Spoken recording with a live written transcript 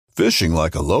Fishing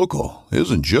like a local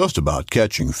isn't just about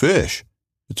catching fish.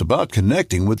 It's about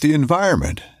connecting with the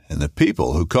environment and the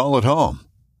people who call it home.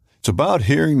 It's about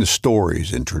hearing the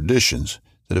stories and traditions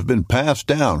that have been passed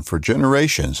down for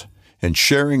generations and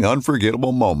sharing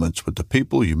unforgettable moments with the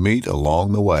people you meet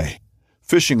along the way.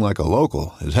 Fishing like a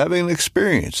local is having an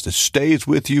experience that stays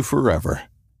with you forever.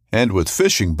 And with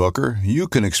Fishing Booker, you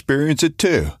can experience it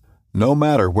too, no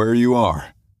matter where you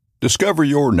are. Discover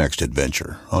your next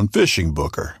adventure on Fishing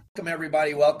Booker. Welcome,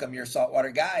 everybody. Welcome. Your saltwater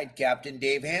guide, Captain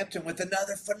Dave Hansen, with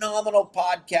another phenomenal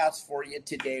podcast for you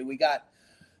today. We got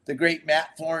the great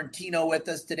Matt Florentino with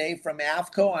us today from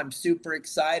AFTCO. I'm super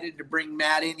excited to bring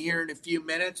Matt in here in a few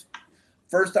minutes.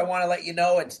 First, I want to let you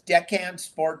know it's Deckhand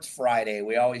Sports Friday.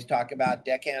 We always talk about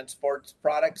Deckhand Sports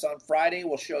products on Friday.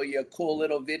 We'll show you a cool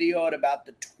little video at about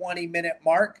the 20-minute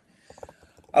mark.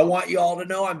 I want you all to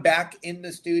know I'm back in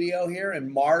the studio here,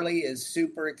 and Marley is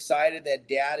super excited that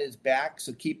Dad is back,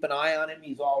 so keep an eye on him.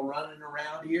 He's all running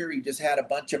around here. He just had a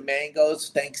bunch of mangoes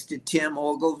thanks to Tim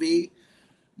Ogilvie.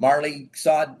 Marley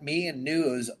saw me and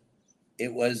knew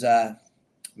it was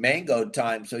mango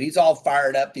time, so he's all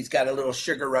fired up. He's got a little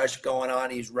sugar rush going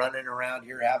on. He's running around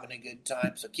here having a good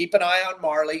time, so keep an eye on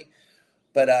Marley.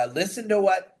 But listen to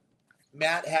what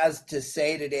Matt has to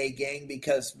say today, gang,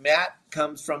 because Matt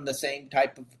comes from the same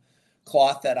type of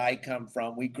cloth that I come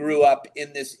from. We grew up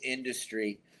in this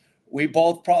industry. We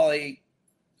both probably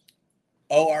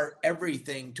owe our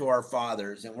everything to our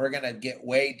fathers, and we're going to get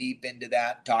way deep into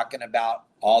that, talking about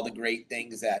all the great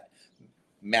things that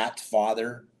Matt's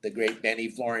father, the great Benny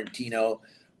Florentino,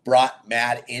 brought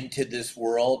Matt into this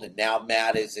world, and now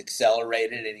Matt is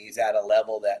accelerated, and he's at a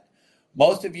level that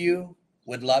most of you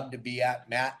would love to be at.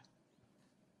 Matt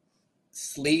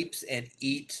sleeps and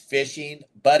eats fishing,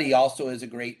 but he also is a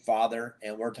great father,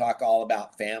 and we'll talk all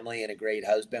about family and a great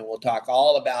husband. We'll talk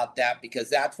all about that because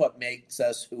that's what makes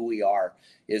us who we are,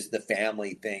 is the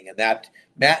family thing, and that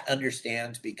Matt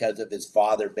understands because of his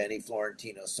father, Benny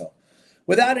Florentino. So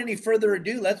without any further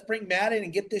ado, let's bring Matt in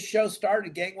and get this show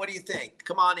started, gang. What do you think?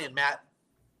 Come on in, Matt.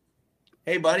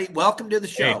 Hey, buddy. Welcome to the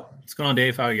show. Hey, what's going on,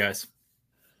 Dave? How are you guys?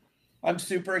 I'm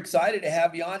super excited to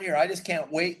have you on here. I just can't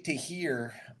wait to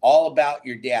hear all about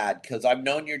your dad, because I've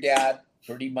known your dad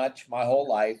pretty much my whole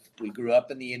life. We grew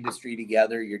up in the industry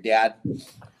together. Your dad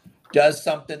does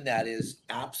something that is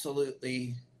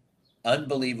absolutely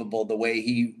unbelievable, the way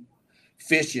he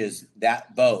fishes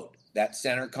that boat, that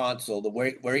center console, the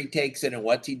way where he takes it and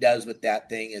what he does with that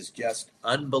thing is just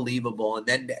unbelievable. And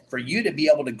then for you to be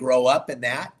able to grow up in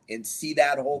that and see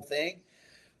that whole thing,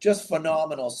 just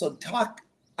phenomenal. So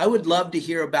I would love to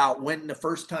hear about when the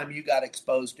first time you got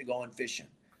exposed to going fishing.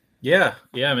 Yeah,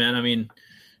 man. I mean,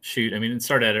 shoot. I mean, it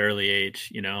started at an early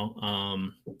age,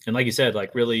 and like you said,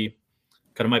 like really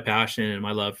kind of my passion and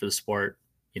my love for the sport,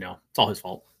 it's all his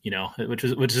fault, which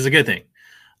is a good thing.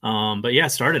 But yeah, it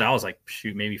started, I was like,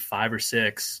 maybe 5 or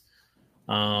 6.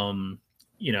 A lot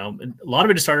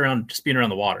of it just started around just being around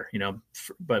the water,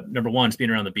 but number one, just being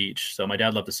around the beach. So my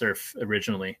dad loved to surf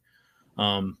originally.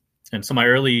 And so my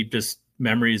early just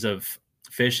memories of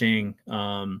fishing,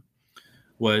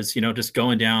 was, just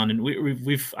going down, and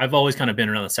I've always kind of been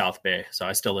around the South Bay. So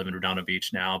I still live in Redondo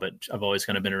Beach now, but I've always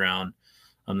kind of been around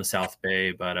the South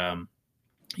Bay. But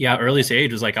earliest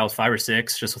age was like I was 5 or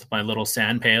 6, just with my little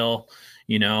sand pail,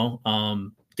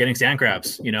 getting sand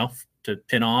crabs, to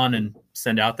pin on and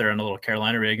send out there on a little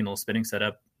Carolina rig and a little spinning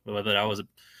setup, whether that was a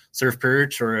surf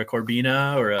perch or a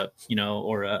corbina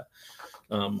or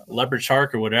a leopard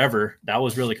shark or whatever. That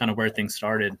was really kind of where things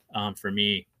started for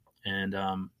me.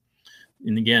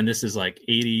 And again, this is like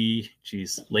late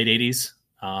 80s.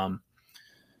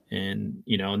 And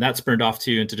that spurned off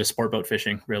into just sport boat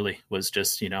fishing, really was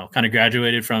just, kind of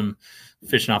graduated from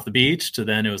fishing off the beach to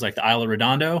then it was like the Isle of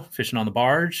Redondo, fishing on the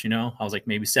barge. I was like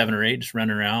maybe 7 or 8, just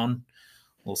running around,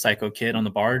 little psycho kid on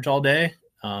the barge all day.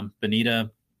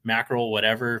 Bonita, mackerel,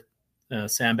 whatever,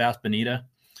 sand bass, bonita.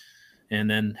 And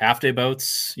then half-day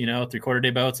boats, 3/4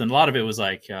 day boats. And a lot of it was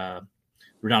like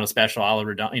Redondo Special, all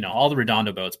the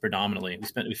Redondo boats predominantly.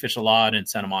 We fished a lot in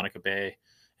Santa Monica Bay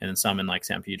and then some in like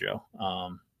San Pedro.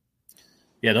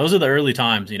 Those are the early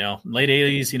times, late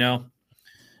 80s,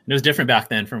 it was different back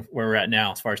then from where we're at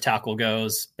now as far as tackle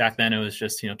goes. Back then it was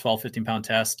just, 12, 15 pound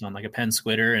test on like a Penn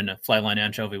squidder, and a flatline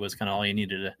anchovy was kind of all you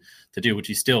needed to do, which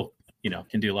you still,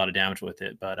 can do a lot of damage with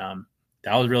it. But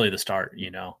that was really the start,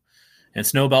 and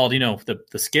snowballed,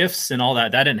 the skiffs and all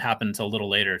that didn't happen until a little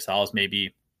later. So I was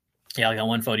maybe, like on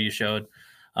one photo you showed,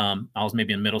 I was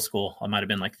maybe in middle school. I might've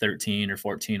been like 13 or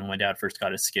 14 when my dad first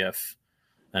got his skiff.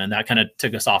 And that kind of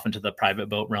took us off into the private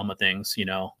boat realm of things,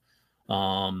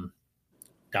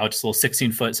 That was just a little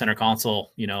 16-foot center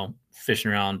console,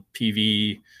 fishing around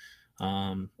PV,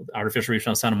 artificial reef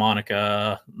on Santa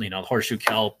Monica, the horseshoe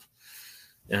kelp,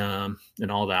 and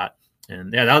all that.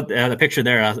 And the picture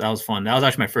there, that was fun. That was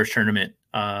actually my first tournament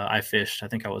I fished. I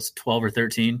think I was 12 or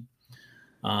 13.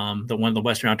 One of the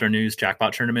Western Outdoor News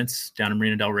jackpot tournaments down in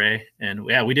Marina del Rey. And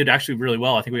yeah, we did actually really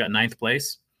well. I think we got 9th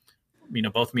place.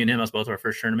 Both me and him, that was both our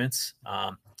first tournaments.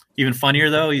 Even funnier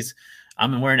though,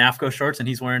 I'm wearing AFTCO shorts and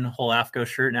he's wearing a whole AFTCO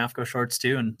shirt and AFTCO shorts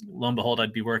too. And lo and behold,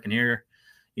 I'd be working here,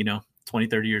 20,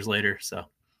 30 years later. So,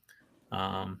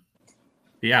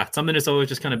 yeah, something that's always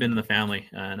just kind of been in the family.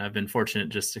 And I've been fortunate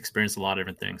just to experience a lot of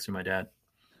different things through my dad.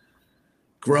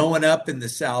 Growing up in the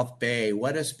South Bay,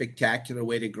 what a spectacular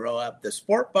way to grow up. The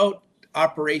sport boat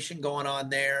operation going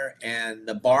on there and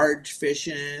the barge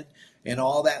fishing and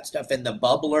all that stuff and the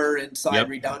bubbler inside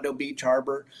Redondo Beach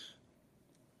Harbor.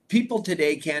 People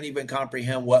today can't even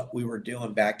comprehend what we were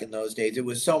doing back in those days. It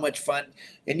was so much fun.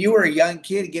 And you were a young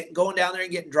kid going down there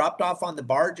and getting dropped off on the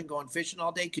barge and going fishing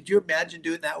all day. Could you imagine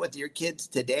doing that with your kids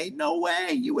today? No way.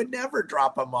 You would never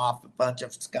drop them off, a bunch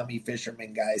of scummy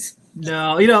fishermen guys.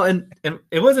 No, and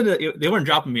it wasn't, they weren't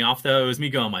dropping me off though. It was me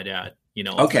going with my dad,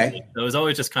 Okay. It was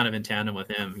always just kind of in tandem with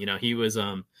him. He was,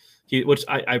 which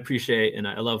I appreciate. And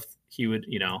I love, he would,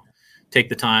 take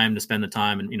the time to spend the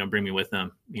time and, bring me with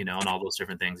them, and all those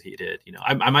different things he did.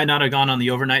 I might not have gone on the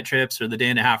overnight trips or the day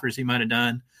and a halfers he might've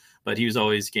done, but he was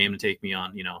always game to take me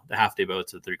on, the half day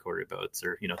boats or 3/4 boats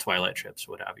or, twilight trips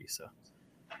or what have you. So.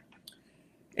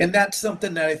 And that's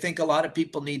something that I think a lot of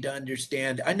people need to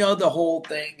understand. I know the whole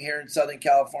thing here in Southern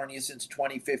California since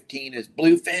 2015 is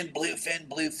bluefin, bluefin,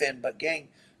 bluefin. But gang,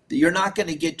 you're not going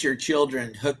to get your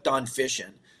children hooked on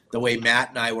fishing the way Matt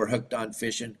and I were hooked on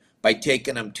fishing by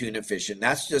taking them tuna fishing.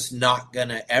 That's just not going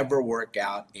to ever work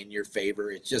out in your favor.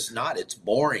 It's just not. It's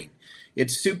boring.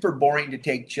 It's super boring to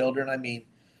take children. I mean,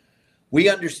 we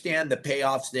understand the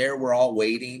payoffs there. We're all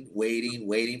waiting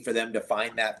for them to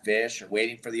find that fish or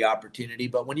waiting for the opportunity.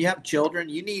 But when you have children,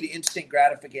 you need instant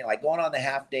gratification, like going on the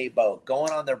half-day boat,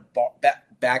 going on the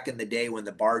back in the day when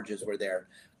the barges were there,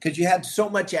 because you had so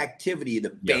much activity, the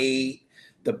bait,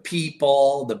 the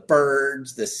people, the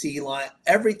birds, the sea lion,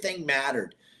 everything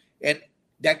mattered. And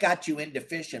that got you into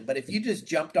fishing. But if you just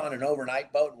jumped on an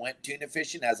overnight boat and went tuna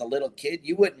fishing as a little kid,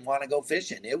 you wouldn't want to go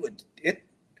fishing.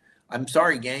 I'm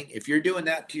sorry, gang. If you're doing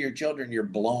that to your children, you're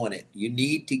blowing it. You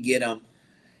need to get them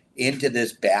into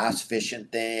this bass fishing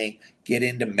thing, get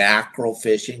into mackerel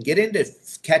fishing, get into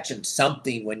catching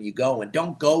something when you go, and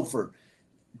don't go for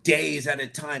days at a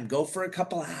time. Go for a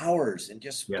couple of hours and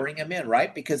just bring them in,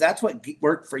 right? Because that's what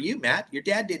worked for you, Matt. Your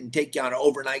dad didn't take you on an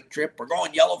overnight trip. We're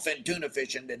going yellowfin tuna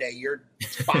fishing today. You're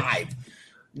 5.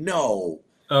 No.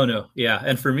 Oh, no. Yeah.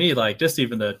 And for me, like just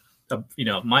even the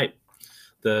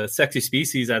sexy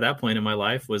species at that point in my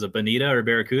life was a bonita or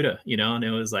barracuda, and it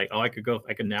was like, I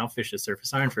could now fish a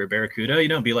surface iron for a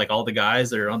barracuda, be like all the guys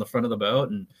that are on the front of the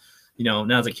boat. And, now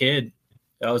as a kid,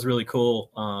 that was really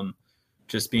cool.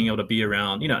 Just being able to be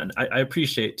around, and I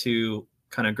appreciate too,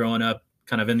 kind of growing up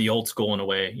kind of in the old school in a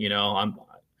way, a lot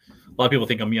of people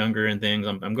think I'm younger and things.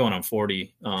 I'm going on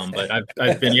 40. But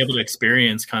I've been able to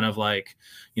experience kind of like,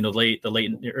 the late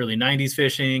early 90s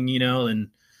fishing,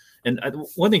 and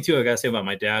one thing too, I gotta say about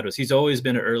my dad was he's always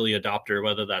been an early adopter,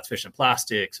 whether that's fishing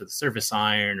plastics or the surface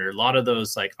iron or a lot of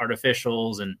those like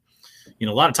artificials. And,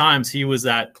 a lot of times he was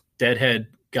that deadhead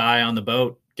guy on the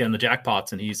boat getting the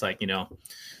jackpots. And he's like,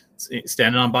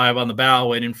 standing on the bow,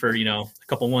 waiting for, a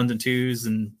couple 1s and 2s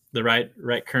and the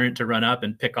right current to run up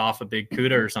and pick off a big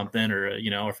cuda or something, or,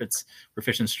 if it's for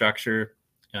fishing structure,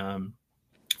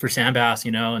 for sand bass,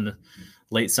 in the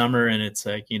late summer. And it's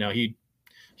like,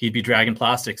 he'd be dragging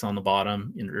plastics on the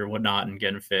bottom or whatnot and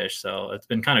getting fish. So it's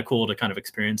been kind of cool to kind of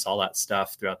experience all that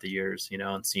stuff throughout the years,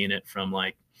 and seeing it from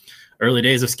like early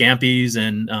days of scampies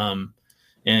and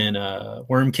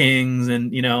worm kings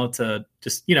and, to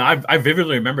just, I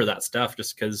vividly remember that stuff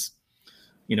just because,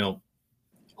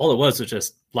 all it was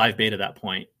just live bait at that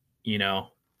point,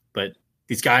 but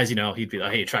these guys, he'd be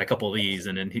like, hey, try a couple of these.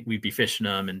 And then we'd be fishing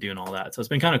them and doing all that. So it's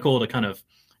been kind of cool to kind of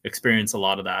experience a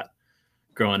lot of that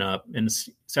growing up, and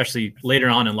especially later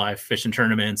on in life, fishing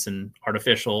tournaments and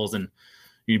artificials and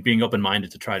being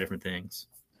open-minded to try different things.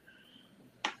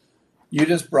 You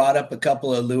just brought up a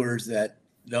couple of lures that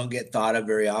don't get thought of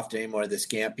very often anymore, the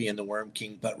Scampi and the Worm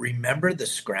King. But remember the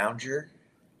Scrounger?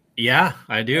 Yeah,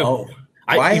 I do. Oh,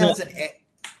 why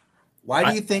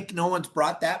do you think no one's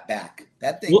brought that back?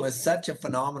 That thing was such a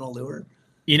phenomenal lure.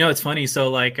 It's funny. So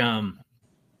like the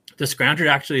Scrounger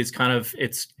actually is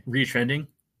it's retrending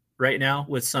right now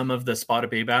with some of the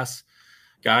spotted bay bass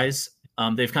guys.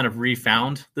 They've kind of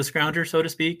refound the Scrounger, so to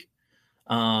speak.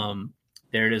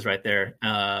 There it is right there.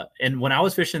 And when I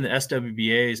was fishing the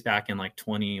SWBAs back in like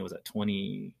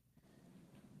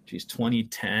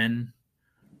 2010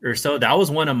 or so, that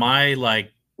was one of my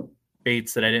like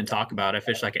baits that I didn't talk about. I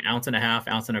fished like an 1.5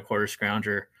 ounce, 1.25 ounce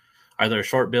scrounger, either a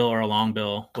short bill or a long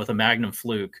bill with a Magnum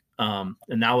fluke. And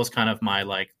that was kind of my,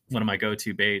 like one of my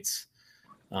go-to baits.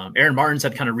 Aaron Martins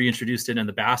had kind of reintroduced it in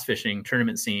the bass fishing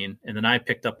tournament scene. And then I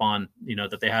picked up on,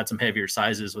 that they had some heavier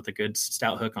sizes with a good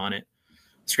stout hook on it.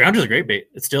 Scrounger is a great bait.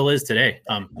 It still is today.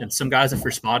 And some guys that for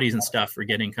spotties and stuff are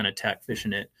getting kind of tech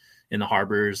fishing it in the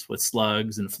harbors with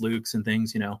slugs and flukes and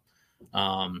things, And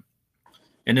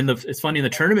then it's funny, in the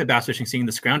tournament bass fishing scene,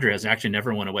 the scrounger has actually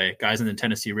never went away. Guys in the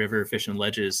Tennessee River fishing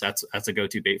ledges, that's a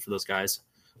go-to bait for those guys.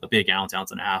 A big ounce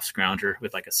and a half scrounger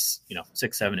with like a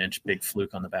 6-7 inch big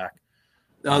fluke on the back.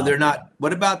 No, they're not.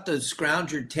 What about the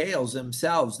scrounger tails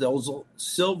themselves? Those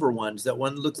silver ones. That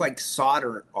one looks like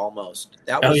solder almost.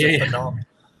 That was phenomenal.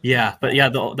 Yeah, but yeah,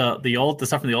 the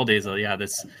stuff from the old days though. Yeah,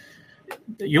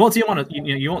 you won't see them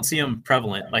you won't see them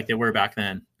prevalent like they were back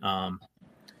then. But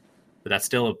that's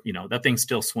still, that thing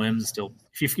still swims. Still,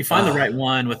 if you find the right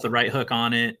one with the right hook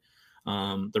on it,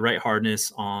 the right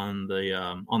hardness on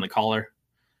the collar,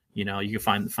 you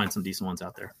can find some decent ones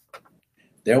out there.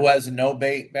 There was no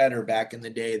bait better back in the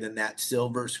day than that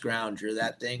silver scrounger.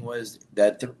 That thing was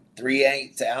that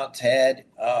 3/8 ounce head.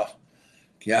 Oh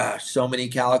gosh, so many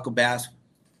calico bass.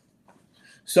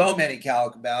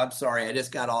 I'm sorry, I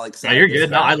just got all excited. No, you're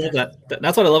good. No, I love that.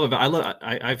 That's what I love about.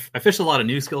 I fished a lot of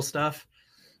new skill stuff,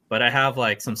 but I have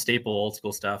like some staple old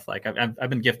school stuff. Like I've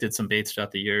been gifted some baits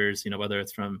throughout the years. Whether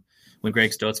it's from when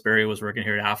Greg Stotesbury was working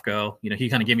here at AFTCO. He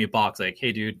kind of gave me a box like,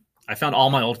 "Hey, dude, I found all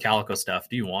my old calico stuff.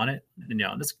 Do you want it?" And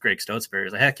this is Greg Stotesbury.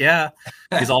 He's like, "Heck yeah!"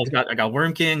 I got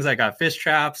Worm Kings, I got fish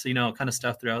traps, kind of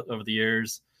stuff throughout over the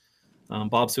years.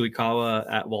 Bob Suikawa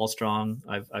at Wallstrong.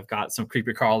 I've got some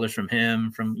creeper crawlers from him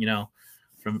from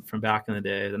back in the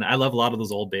day. And I love a lot of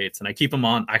those old baits, and I keep them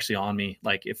on me.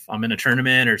 Like if I'm in a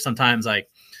tournament or sometimes like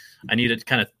I need to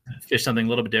kind of fish something a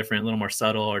little bit different, a little more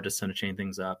subtle, or just kind of change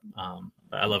things up.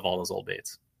 But I love all those old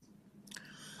baits.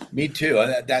 Me too.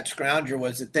 That scrounger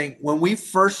was the thing. When we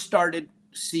first started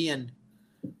seeing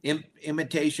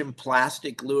imitation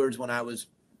plastic lures when I was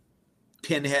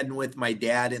pinheading with my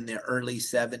dad in the early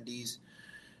 70s.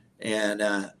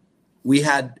 And we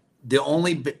had the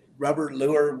only rubber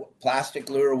lure, plastic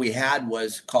lure we had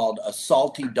was called a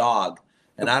salty dog.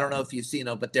 And I don't know if you've seen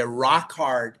them, but they're rock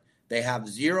hard. They have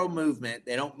zero movement.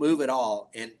 They don't move at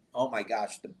all. And oh my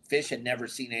gosh, the fish had never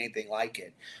seen anything like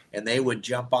it. And they would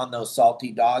jump on those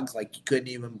salty dogs like you couldn't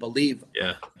even believe.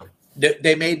 Yeah.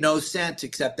 They made no sense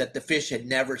except that the fish had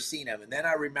never seen them. And then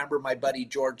I remember my buddy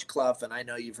George Clough, and I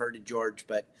know you've heard of George,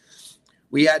 but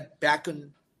we had back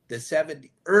in the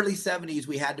early 70s,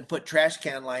 we had to put trash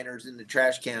can liners in the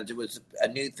trash cans. It was a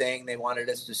new thing. They wanted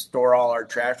us to store all our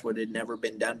trash, what had never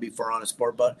been done before on a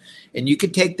sport boat. And you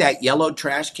could take that yellow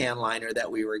trash can liner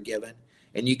that we were given,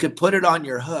 and you could put it on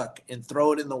your hook and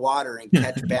throw it in the water and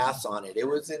catch bass on it. It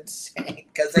was insane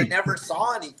because they never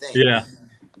saw anything. Yeah.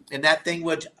 And that thing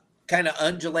would kind of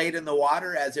undulate in the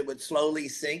water as it would slowly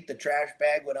sink. The trash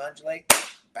bag would undulate.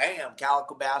 Bam,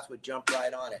 calico bass would jump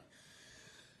right on it.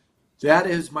 That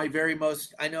is my very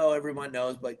most, I know everyone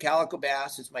knows, but calico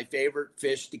bass is my favorite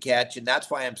fish to catch. And that's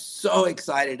why I'm so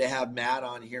excited to have Matt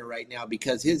on here right now,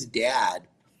 because his dad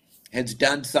has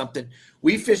done something.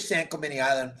 We fished San Clemente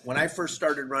Island when I first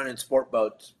started running sport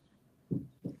boats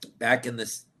back in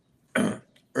the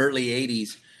early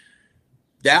 80s.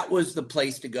 That was the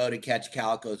place to go to catch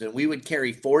calicos. And we would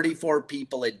carry 44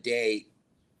 people a day,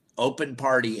 open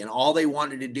party, and all they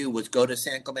wanted to do was go to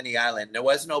San Clemente Island. There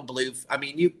was no blue. I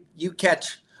mean, you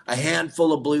catch a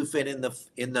handful of bluefin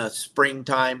in the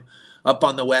springtime up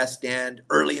on the West End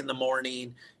early in the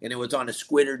morning, and it was on a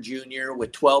Squidder Junior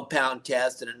with 12-pound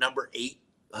test and a number 8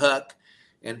 hook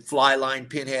and fly line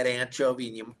pinhead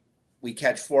anchovy, and we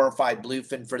catch 4 or 5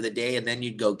 bluefin for the day, and then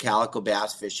you'd go calico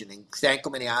bass fishing. And San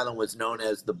Clemente Island was known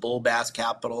as the bull bass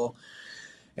capital.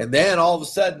 And then all of a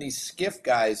sudden, these skiff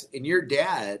guys, and your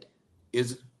dad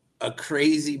is a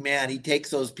crazy man. He takes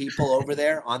those people over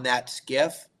there on that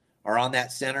skiff or on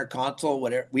that center console,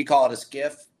 whatever we call it, a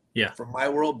skiff. Yeah, from my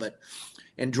world,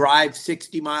 and drive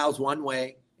 60 miles one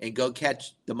way and go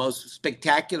catch the most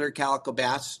spectacular calico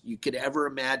bass you could ever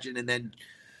imagine. And then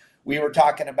we were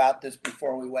talking about this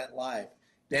before we went live.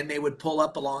 Then they would pull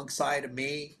up alongside of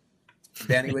me.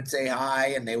 Then he would say hi,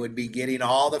 and they would be getting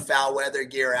all the foul weather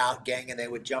gear out, gang, and they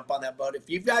would jump on that boat. If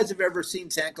you guys have ever seen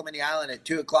San Clemente Island at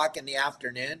 2:00 in the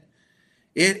afternoon,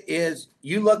 it is,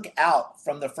 you look out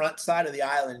from the front side of the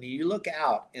island, and you look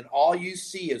out, and all you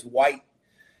see is white.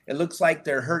 It looks like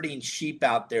they're herding sheep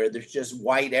out there. There's just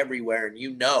white everywhere. And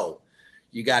you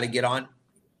got to get on.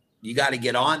 You got to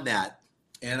get on that.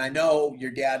 And I know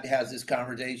your dad has this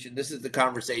conversation. This is the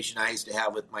conversation I used to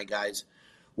have with my guys.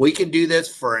 We can do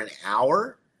this for an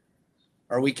hour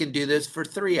or we can do this for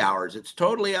 3 hours. It's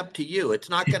totally up to you. It's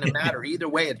not going to matter either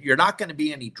way. You're not going to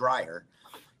be any drier.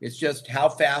 It's just how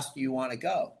fast do you want to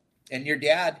go? And your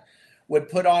dad would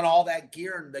put on all that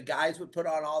gear and the guys would put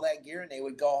on all that gear and they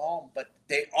would go home. But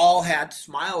they all had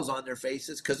smiles on their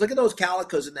faces because look at those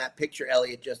calicos in that picture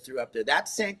Elliot just threw up there.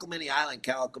 That's San Clemente Island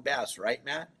calico bass, right,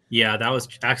 Matt? Yeah, that was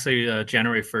actually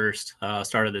January 1st,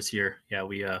 start of this year. Yeah,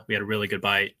 we had a really good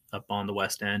bite up on the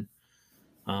west end,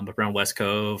 up around West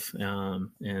Cove, and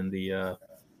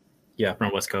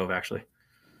around West Cove actually.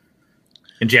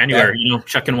 In January,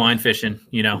 chuck and wine fishing,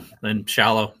 then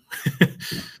shallow.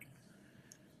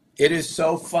 It is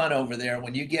so fun over there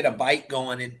when you get a bite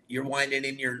going and you're winding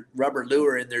in your rubber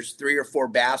lure and there's 3 or 4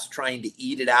 bass trying to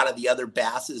eat it out of the other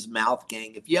bass's mouth,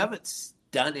 gang. If you haven't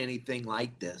done anything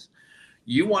like this,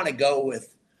 you want to go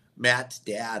with Matt's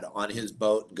dad on his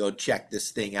boat and go check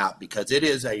this thing out because it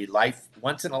is a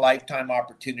once in a lifetime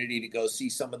opportunity to go see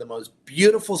some of the most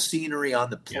beautiful scenery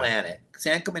on the planet. Yeah.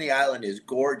 San Clemente Island is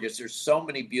gorgeous. There's so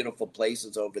many beautiful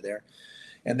places over there.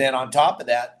 And then on top of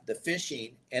that, the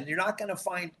fishing, and you're not going to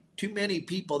find too many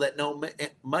people that know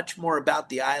much more about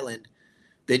the island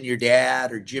than your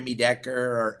dad or Jimmy Decker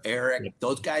or Eric. Yep.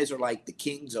 Those guys are like the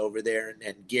kings over there,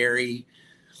 and Gary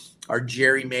or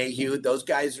Jerry Mayhew. Those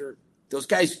guys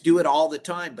do it all the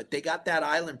time, but they got that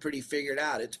island pretty figured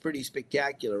out. It's pretty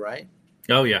spectacular, right?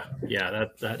 Oh yeah.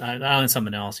 That island's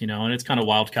something else, and it's kind of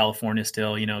wild California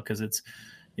still, because it's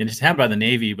had by the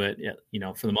Navy, but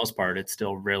for the most part, it's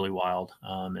still really wild.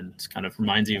 And it kind of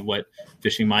reminds you of what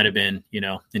fishing might have been,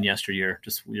 in yesteryear.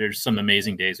 Just there's some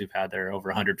amazing days we've had there, over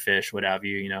 100 fish, what have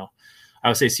you. I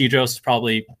would say Cedros is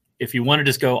probably, if you want to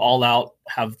just go all out,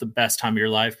 have the best time of your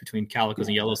life between calicos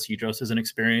and yellow, Cedros is an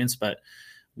experience. But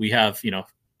we have,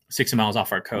 60 miles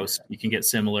off our coast. You can get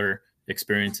similar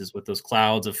experiences with those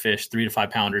clouds of fish, 3 to 5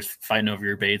 pounders fighting over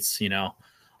your baits.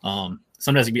 Sometimes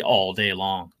it can be all day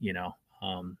long.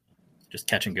 Just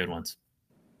catching good ones.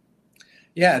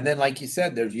 Yeah, and then like you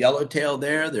said, there's yellowtail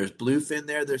there, there's bluefin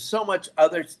there, there's so much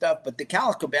other stuff, but the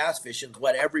calico bass fishing is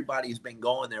what everybody's been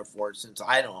going there for since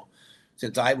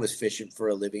I was fishing for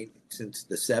a living, since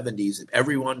the 70s.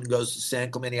 Everyone goes to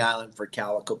San Clemente Island for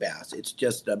calico bass. It's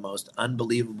just the most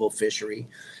unbelievable fishery.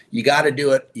 You got to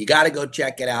do it. You got to go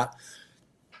check it out.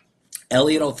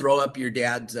 Elliot will throw up your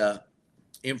dad's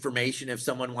information if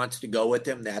someone wants to go with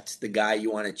him. That's the guy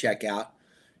you want to check out.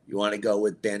 You want to go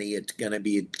with Benny. It's going to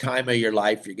be a time of your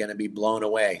life. You're going to be blown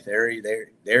away. There he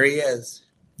is.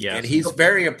 Yeah. And he's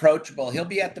very approachable. He'll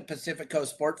be at the Pacific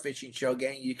Coast Sport Fishing Show,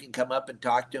 gang. You can come up and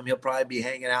talk to him. He'll probably be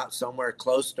hanging out somewhere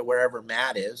close to wherever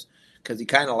Matt is because he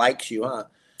kind of likes you, huh?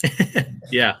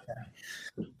 Yeah.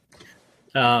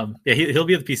 He'll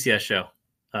be at the PCS show.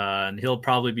 And he'll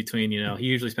probably he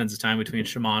usually spends his time between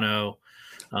Shimano,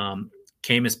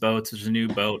 Camus Boats, which is a new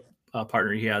boat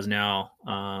partner he has now.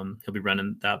 He'll be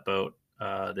running that boat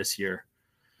this year,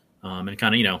 and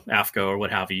kind of AFTCO or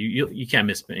what have you. You can't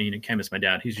miss my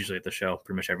dad. He's usually at the show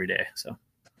pretty much every day. So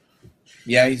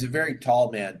yeah, he's a very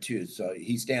tall man too, so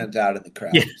he stands out in the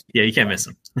crowd. Yeah, you can't miss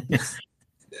him.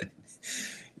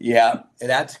 Yeah,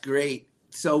 that's great.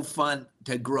 So fun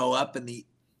to grow up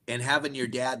and having your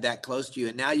dad that close to you,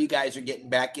 and now you guys are getting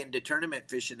back into tournament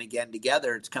fishing again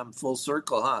together. It's come full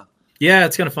circle, huh? Yeah,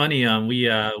 it's kind of funny.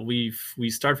 We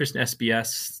started fishing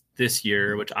SBS this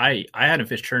year, which I hadn't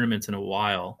fished tournaments in a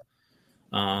while.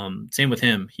 Same with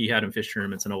him; he hadn't fished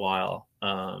tournaments in a while.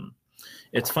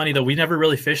 It's funny though; we never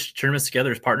really fished tournaments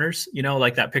together as partners.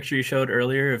 Like that picture you showed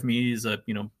earlier of me as a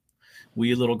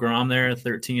wee little grom there,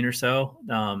 13 or so.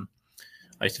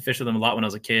 I used to fish with him a lot when I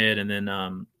was a kid, and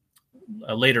then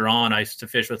later on, I used to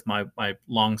fish with my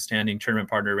long-standing tournament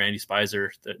partner, Randy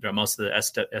Spicer, most of the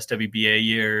SWBA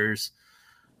years.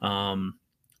 And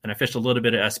I fished a little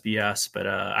bit of SBS, but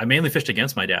I mainly fished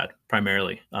against my dad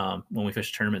primarily when we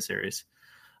fished tournament series,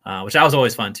 which that was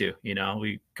always fun too.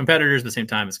 We competitors at the same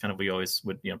time. It's kind of, we always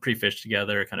would, pre-fish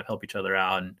together, kind of help each other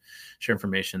out and share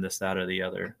information, this, that, or the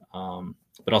other.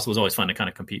 But also it was always fun to kind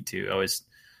of compete too. Always,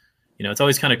 it's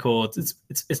always kind of cool.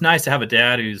 It's nice to have a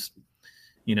dad who's,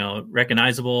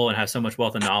 recognizable and has so much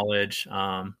wealth of knowledge.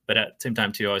 But at the same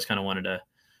time too, I always kind of wanted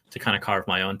to kind of carve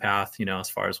my own path, as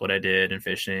far as what I did in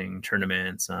fishing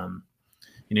tournaments.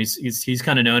 He's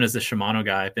kind of known as the Shimano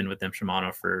guy. I've been with them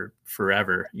Shimano for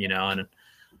forever, and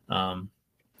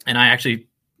I actually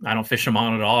I don't fish them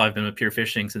on at all. I've been with Pure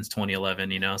Fishing since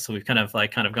 2011, so we've kind of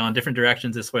gone different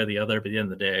directions this way or the other, but at the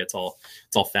end of the day, it's all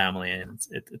family and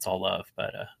it's all love,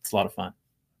 but it's a lot of fun.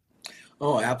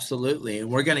 Oh, absolutely.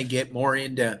 And we're going to get more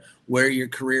into where your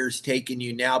career is taking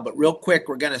you now, but real quick,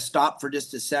 we're going to stop for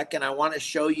just a second. I want to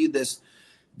show you this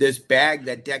bag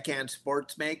that Deckhand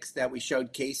Sports makes that we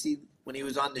showed Casey when he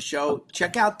was on the show.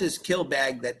 Check out this kill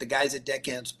bag that the guys at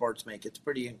Deckhand Sports make. It's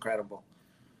pretty incredible.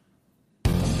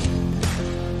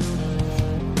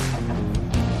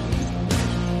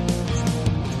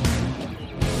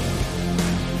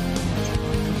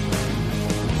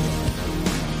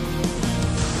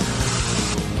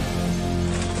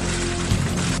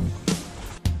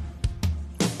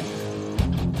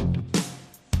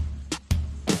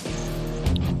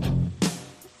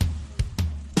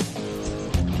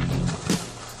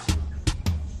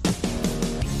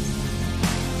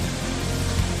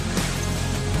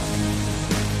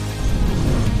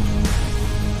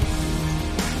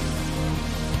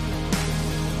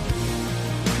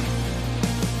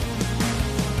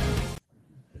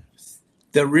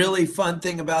 The really fun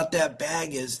thing about that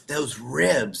bag is those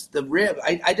ribs. The rib,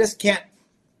 I just can't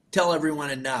tell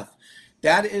everyone enough.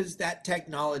 That is that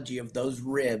technology of those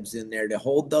ribs in there to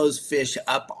hold those fish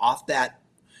up off that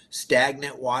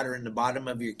stagnant water in the bottom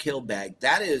of your kill bag.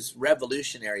 That is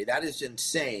revolutionary. That is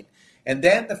insane. And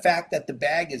then the fact that the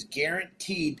bag is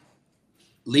guaranteed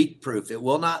leak proof. It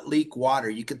will not leak water.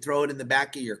 You can throw it in the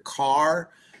back of your car.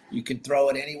 You can throw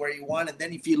it anywhere you want. And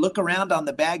then if you look around on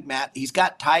the bag, Matt, he's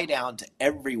got tie downs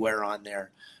everywhere on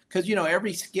there. Because,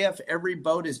 every skiff, every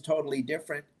boat is totally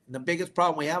different. And the biggest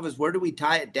problem we have is where do we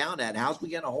tie it down at? How's we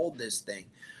going to hold this thing?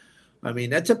 I mean,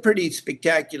 that's a pretty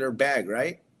spectacular bag,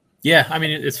 right? Yeah. I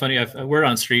mean, it's funny. We're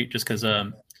on street just because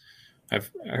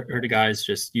I've heard of guys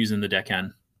just using the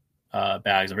Deckhand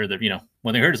bags. I've heard that,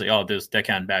 when they heard it's like, oh, those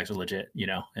Deckhand bags are legit,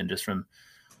 and just from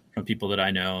people that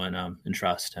I know and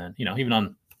trust. And, even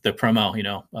on the promo,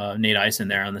 Nate Eisen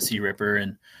there on the Sea Ripper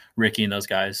and Ricky and those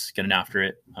guys getting after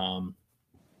it.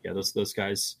 Those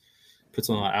guys puts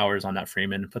a lot of hours on that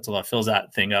Freeman, fills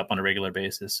that thing up on a regular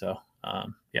basis. So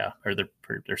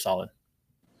they're solid.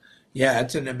 Yeah,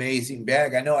 it's an amazing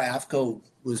bag. I know AFTCO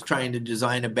was trying to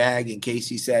design a bag, and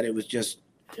Casey said it was just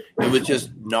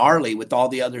gnarly with all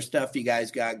the other stuff you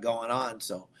guys got going on.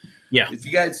 So yeah, if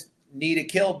you guys need a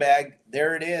kill bag,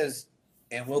 there it is.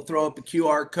 And we'll throw up a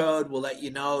QR code. We'll let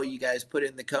you know. You guys put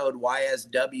in the code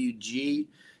YSWG,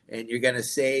 and you're going to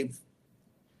save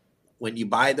when you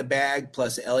buy the bag.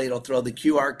 Plus, Elliot will throw the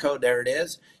QR code. There it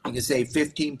is. You can save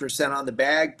 15% on the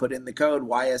bag. Put in the code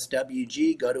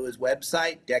YSWG. Go to his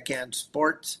website,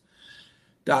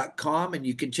 deckhandsports.com, and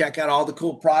you can check out all the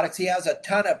cool products. He has a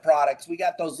ton of products. We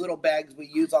got those little bags we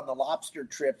use on the lobster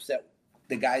trips that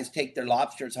the guys take their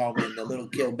lobsters home in, the little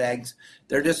kill bags.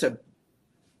 They're just a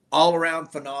all-around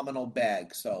phenomenal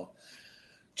bag. So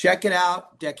check it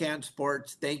out, Deckhand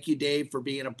Sports. Thank you, Dave, for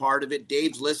being a part of it.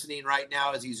 Dave's listening right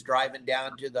now as he's driving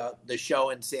down to the show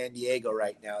in San Diego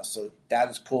right now. So that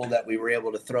is cool that we were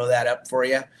able to throw that up for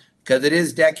you. Because it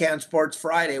is Deckhand Sports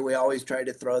Friday. We always try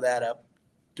to throw that up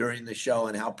during the show.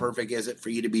 And how perfect is it for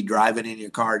you to be driving in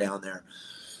your car down there?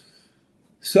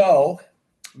 So,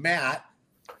 Matt,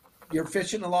 you're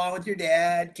fishing along with your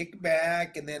dad, kicking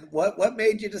back, and then what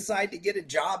made you decide to get a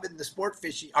job in the sport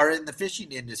fishing or in the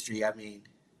fishing industry? I mean,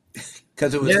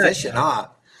 because it was fishing, huh?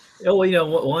 Well,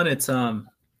 one, it's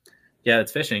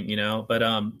it's fishing, but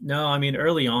no, I mean,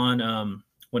 early on,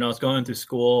 when I was going through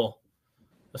school,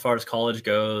 as far as college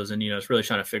goes, and it's really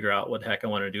trying to figure out what the heck I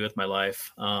wanted to do with my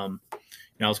life. I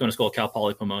was going to school at Cal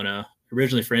Poly Pomona,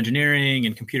 originally for engineering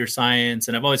and computer science,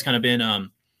 and I've always kind of been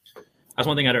that's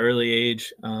one thing at an early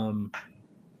age.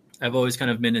 I've always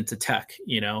kind of been into tech,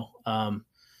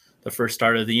 the first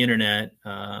start of the internet,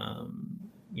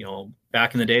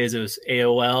 back in the days, it was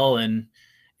AOL and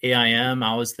AIM.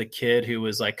 I was the kid who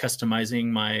was like customizing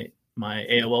my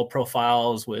AOL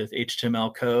profiles with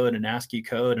HTML code and ASCII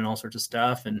code and all sorts of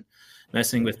stuff and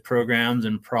messing with programs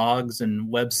and progs and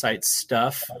website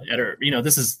stuff.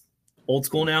 This is old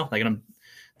school now. Like, I'm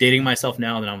dating myself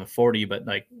now that I'm 40, but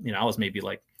I was maybe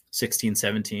like 16,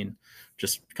 17,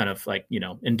 just kind of like,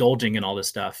 indulging in all this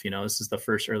stuff. This is the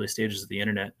first early stages of the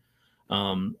internet.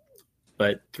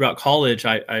 But throughout college,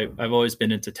 I've always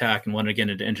been into tech and wanted to get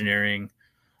into engineering.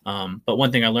 But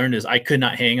one thing I learned is I could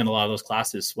not hang in a lot of those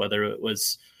classes, whether it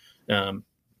was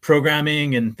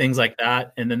programming and things like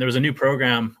that. And then there was a new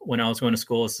program when I was going to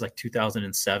school. This is like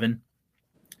 2007,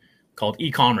 called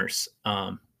e-commerce,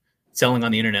 selling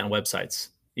on the internet and websites.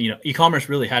 E-commerce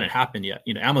really hadn't happened yet.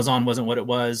 Amazon wasn't what it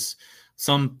was.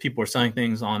 some people were selling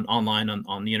things online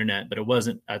on the internet, but it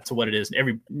wasn't to what it is.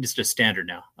 It's just standard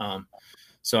now.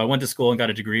 So I went to school and got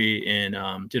a degree in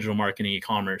digital marketing,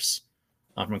 e-commerce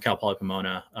from Cal Poly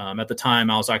Pomona. At the time,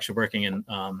 I was actually working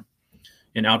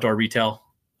in outdoor retail.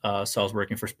 So I was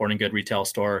working for a sporting good retail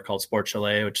store called Sport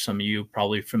Chalet, which some of you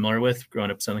probably familiar with growing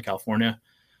up in Southern California.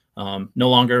 No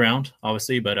longer around,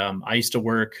 obviously, but I used to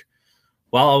work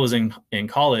while I was in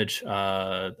college.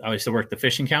 I used to work the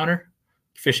fishing counter,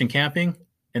 fishing camping,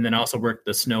 and then I also worked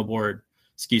the ski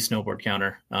snowboard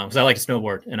counter because I like to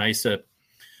snowboard, and I used to.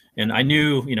 And I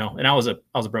knew, and I was a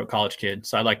broke college kid,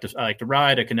 so I like to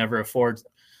ride. I could never afford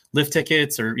lift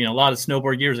tickets, or a lot of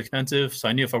snowboard gear is expensive. So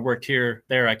I knew if I worked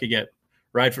there, I could get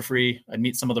ride for free. I'd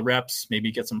meet some of the reps,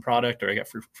 maybe get some product, or I got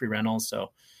free rentals.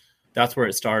 So that's where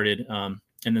it started. And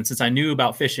then since I knew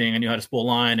about fishing, I knew how to spool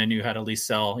line. I knew how to at least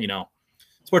sell.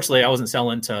 Fortunately, I wasn't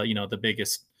selling to the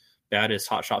biggest, baddest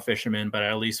hotshot fishermen, but I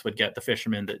at least would get the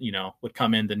fishermen that would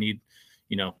come in to need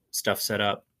stuff set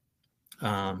up.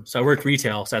 So I worked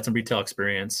retail, so I had some retail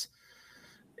experience.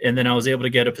 And then I was able to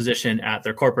get a position at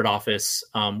their corporate office,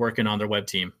 working on their web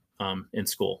team in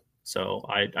school. So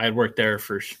I had worked there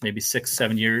for maybe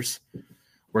 6-7 years,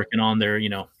 working on their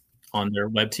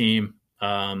web team.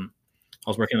 I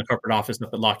was working in the corporate office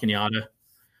up at La Cañada.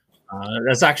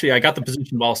 That's actually, I got the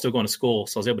position while I was still going to school.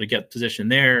 So I was able to get the position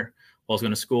there while I was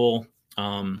going to school.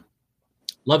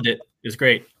 Loved it. It was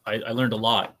great. I learned a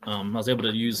lot. I was able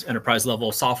to use enterprise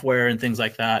level software and things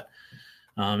like that,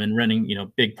 and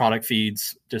running, big product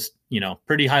feeds, just,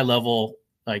 pretty high level,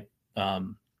 like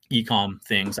e-com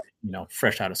things,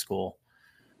 fresh out of school.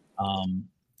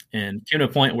 And came to a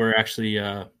point where actually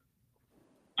I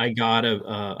had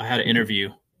an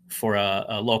interview for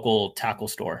a local tackle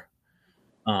store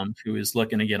who was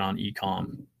looking to get on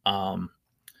e-com.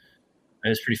 It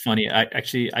was pretty funny. I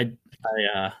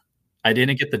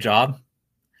didn't get the job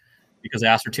because I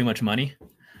asked for too much money,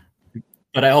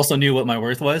 but I also knew what my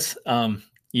worth was, but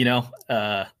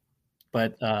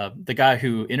the guy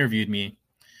who interviewed me,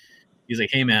 he's like,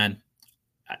 "Hey man,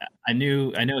 I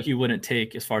know he wouldn't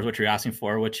take as far as what you're asking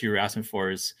for. What you were asking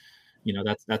for is,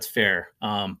 that's fair.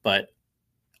 But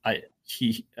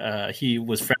he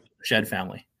was friends with the Shed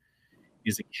family.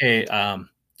 He's like, hey, I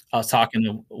was talking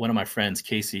to one of my friends,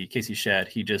 Casey Shed.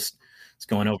 He just is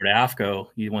going over to AFTCO.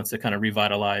 He wants to kind of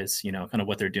revitalize, kind of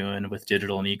what they're doing with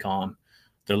digital and e-com.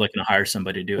 They're looking to hire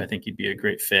somebody to do. I think he'd be a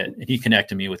great fit." And he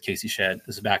connected me with Casey Shed.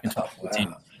 This is back in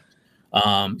 2014.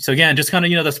 Wow. So again, just kind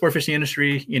of, the sport fishing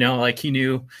industry, like he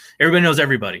knew, everybody knows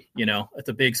everybody, it's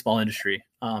a big, small industry.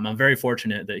 I'm very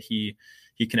fortunate that he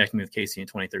connected me with Casey in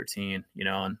 2013,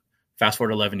 and fast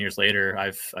forward 11 years later,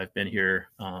 I've been here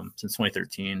since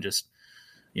 2013, just,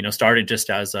 started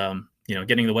just as,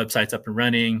 getting the websites up and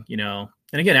running, and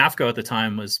again, AFTCO at the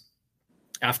time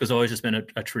AFTCO's always just been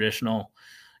a traditional,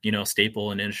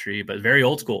 staple in industry, but very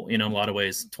old school, in a lot of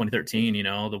ways. 2013,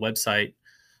 the website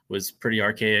was pretty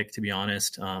archaic, to be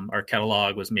honest. Our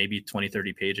catalog was maybe 20,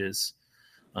 30 pages.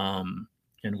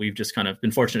 And we've just kind of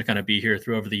been fortunate to kind of be here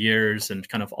through over the years and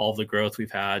kind of all the growth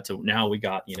we've had. So now we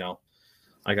got,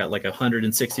 I got like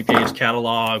 160 page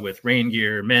catalog with rain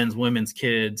gear, men's, women's,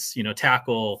 kids,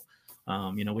 tackle.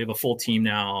 We have a full team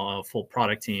now, a full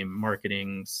product team,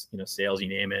 marketing, sales, you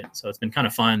name it. So it's been kind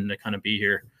of fun to kind of be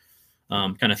here,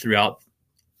 kind of throughout,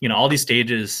 all these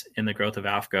stages in the growth of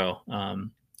AFTCO.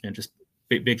 And just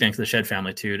big thanks to the Shed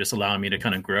family too, just allowing me to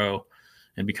kind of grow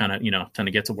and be kind of, trying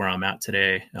to get to where I'm at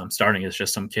today. Starting as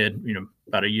just some kid,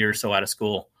 about a year or so out of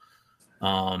school.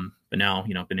 But now,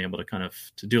 been able to kind of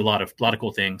to do a lot of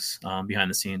cool things behind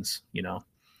the scenes,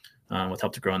 with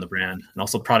help to grow on the brand, and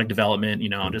also product development,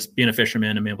 just being a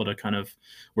fisherman and being able to kind of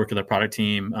work with our product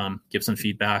team, give some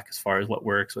feedback as far as what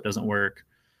works, what doesn't work.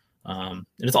 And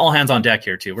it's all hands on deck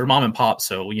here too. We're mom and pop.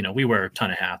 So, we wear a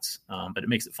ton of hats, but it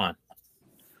makes it fun.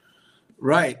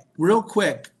 Right. Real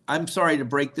quick, I'm sorry to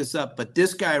break this up, but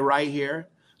this guy right here,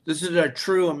 this is a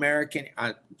true American.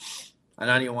 I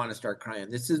don't even want to start crying.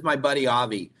 This is my buddy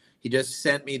Avi. He just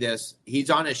sent me this.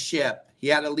 He's on a ship. He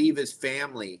had to leave his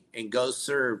family and go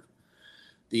serve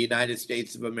the United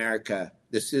States of America.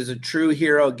 This is a true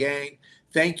hero, gang.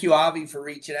 Thank you, Avi, for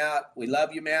reaching out. We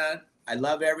love you, man. I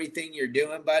love everything you're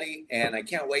doing, buddy. And I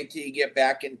can't wait till you get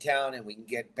back in town and we can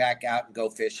get back out and go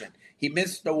fishing. He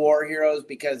missed the War Heroes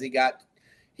because he had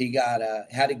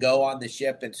to go on the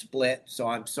ship and split. So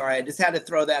I'm sorry. I just had to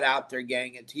throw that out there,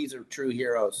 gang. He's a true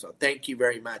hero. So thank you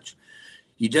very much.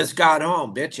 You just got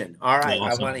home, bitching. All right.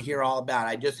 Awesome. I want to hear all about it.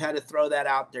 I just had to throw that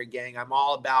out there, gang. I'm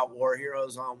all about War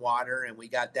Heroes on Water, and we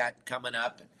got that coming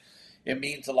up. It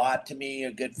means a lot to me.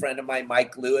 A good friend of mine,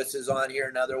 Mike Lewis, is on here,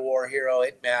 another war hero.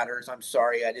 It matters. I'm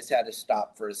sorry. I just had to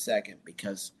stop for a second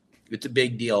because it's a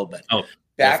big deal. But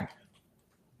back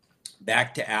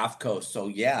to AFTCO. So,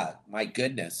 yeah, my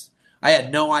goodness. I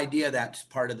had no idea that's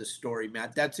part of the story,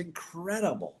 Matt. That's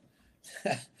incredible.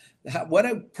 What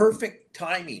a perfect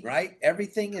timing, right?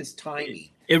 Everything is timing.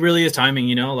 It really is timing,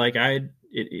 like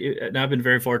and I've been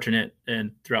very fortunate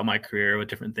and throughout my career with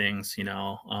different things, like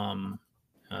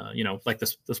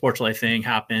the sports life thing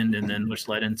happened, and then which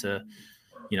led into,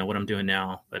 what I'm doing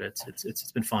now. But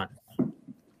it's been fun.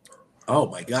 Oh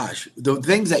my gosh, the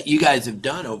things that you guys have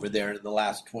done over there in the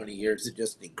last 20 years are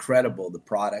just incredible. The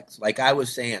products, like I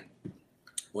was saying,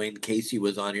 when Casey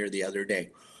was on here the other day,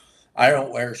 I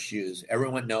don't wear shoes.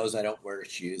 Everyone knows I don't wear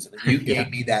shoes. And you gave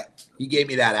me that. You gave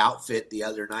me that outfit the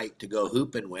other night to go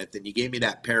hooping with, and you gave me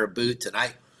that pair of boots. And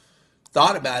I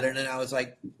thought about it, and I was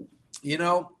like,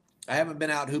 I haven't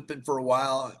been out hooping for a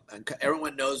while.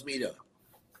 Everyone knows me to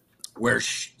wear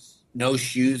no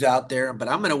shoes out there, but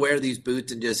I'm going to wear these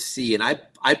boots and just see. And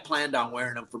I planned on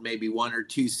wearing them for maybe 1 or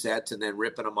 2 sets and then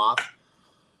ripping them off.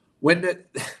 When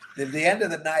at the end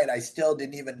of the night, I still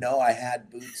didn't even know I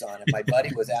had boots on. And my buddy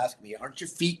was asking me, aren't your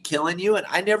feet killing you? And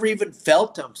I never even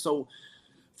felt them. So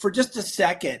for just a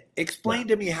second, explain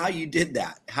to me how you did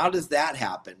that. How does that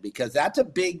happen? Because that's a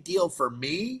big deal for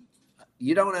me.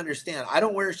 You don't understand. I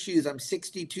don't wear shoes. I'm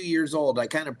 62 years old. I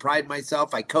kind of pride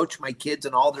myself. I coach my kids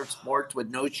in all their sports with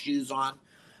no shoes on.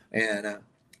 And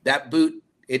that boot,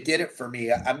 it did it for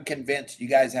me. I'm convinced you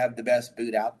guys have the best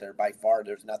boot out there by far.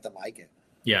 There's nothing like it.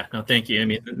 Yeah, no, thank you. I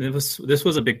mean, this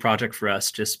was a big project for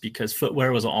us just because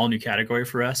footwear was an all new category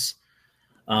for us.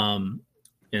 And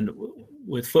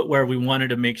with footwear, we wanted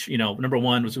to make sure, number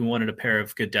one was we wanted a pair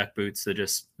of good deck boots that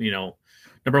just,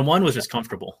 number one was just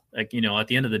comfortable. Like, at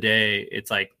the end of the day,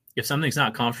 it's like, if something's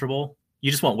not comfortable,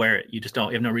 you just won't wear it. You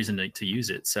have no reason to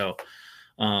use it. So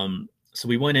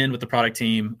we went in with the product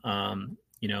team, I'm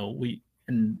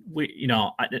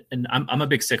a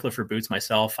big stickler for boots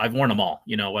myself. I've worn them all,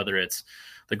 whether it's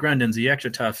the Grundens, the Extra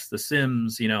Toughs, the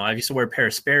Sims, I used to wear a pair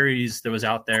of Sperry's that was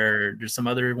out there. There's some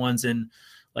other ones in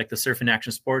like the surf and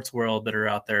action sports world that are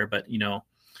out there, but,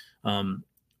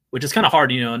 which is kind of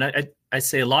hard, and I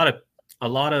say a lot of,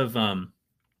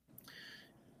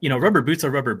 rubber boots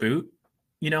are rubber boot,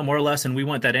 more or less. And we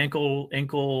want that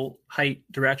ankle height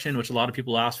direction, which a lot of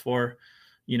people ask for,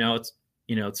 it's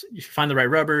you find the right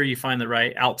rubber, you find the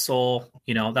right outsole,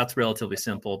 that's relatively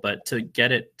simple, but to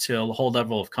get it to a whole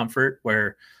level of comfort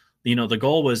where, the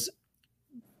goal was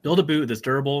build a boot that's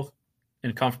durable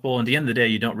and comfortable. And at the end of the day,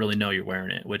 you don't really know you're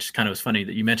wearing it, which kind of was funny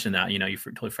that you mentioned that, you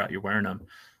totally forgot you're wearing them.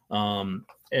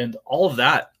 And all of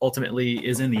that ultimately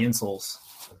is in the insoles.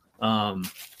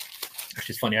 Actually,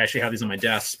 it's funny. I actually have these on my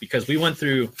desk because we went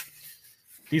through,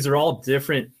 these are all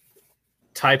different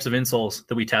types of insoles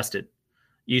that we tested.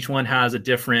 Each one has a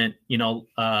different,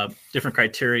 different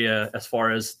criteria as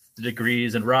far as the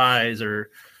degrees and rise or,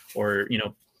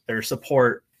 their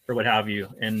support or what have you.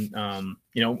 And,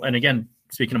 and again,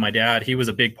 speaking of my dad, he was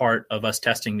a big part of us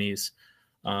testing these.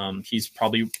 He's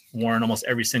probably worn almost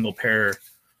every single pair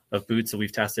of boots that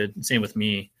we've tested. Same with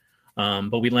me.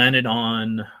 But we landed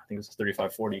on, I think it was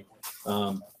 3540.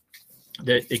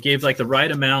 That it gave like the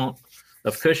right amount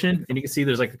of cushion. And you can see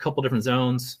there's like a couple different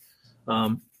zones,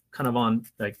 kind of on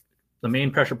like the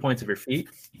main pressure points of your feet.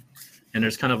 And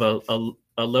there's kind of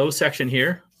a low section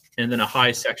here and then a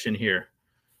high section here.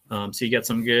 So you get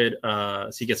some good,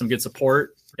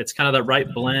 support. It's kind of that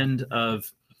right blend of,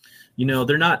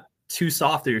 they're not too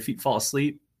soft that your feet fall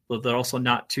asleep, but they're also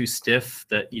not too stiff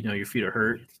that, your feet are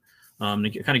hurt. And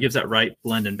it kind of gives that right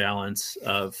blend and balance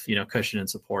of, cushion and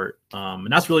support.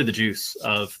 And that's really the juice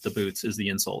of the boots is the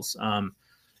insoles. And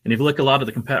if you look at a lot of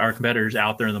our competitors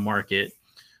out there in the market,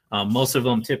 most of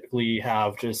them typically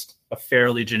have just a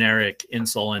fairly generic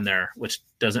insole in there, which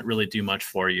doesn't really do much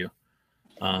for you.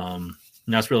 And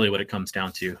that's really what it comes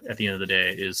down to at the end of the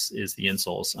day is the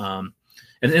insoles.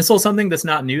 And the insole is something that's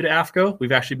not new to AFTCO.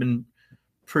 We've actually been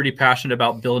pretty passionate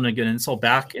about building a good insole.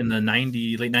 Back in the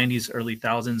late 90s, early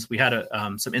thousands, we had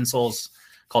some insoles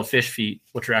called fish feet,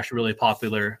 which are actually really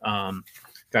popular.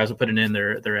 Guys were putting in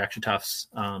their Extra Toughs,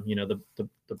 the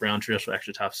brown traditional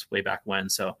Extra Toughs way back when.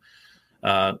 So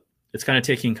it's kind of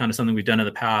taking kind of something we've done in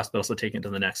the past, but also taking it to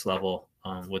the next level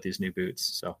with these new boots.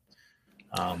 So,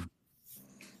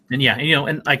 and yeah,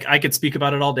 and like I could speak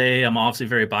about it all day. I'm obviously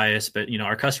very biased, but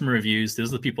our customer reviews, those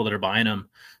are the people that are buying them,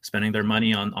 spending their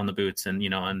money on the boots, and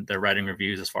and they're writing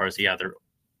reviews as far as they're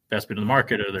best boot in the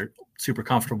market or they're super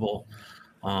comfortable.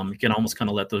 You can almost kind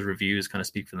of let those reviews kind of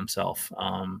speak for themselves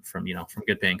from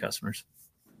good paying customers.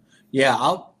 Yeah,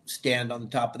 I'll stand on the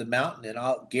top of the mountain, and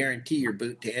I'll guarantee your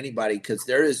boot to anybody, because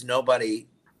there is nobody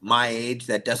my age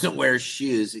that doesn't wear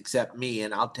shoes except me.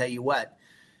 And I'll tell you what,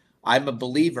 I'm a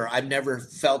believer. I've never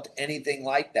felt anything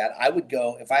like that. I would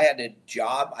go, if I had a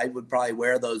job, I would probably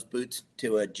wear those boots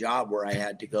to a job where I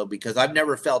had to go, because I've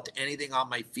never felt anything on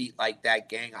my feet like that,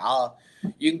 gang.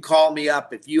 You can call me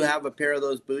up. If you have a pair of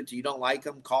those boots, you don't like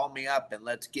them, call me up and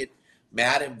let's get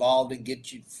Matt involved and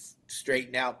get you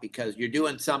straightened out, because you're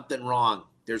doing something wrong.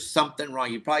 There's something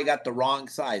wrong. You probably got the wrong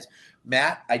size.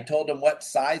 Matt, I told him what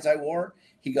size I wore.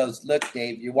 He goes, look,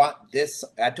 Dave, you want this?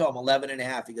 I told him 11 and a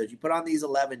half. He goes, you put on these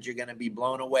 11s, you're going to be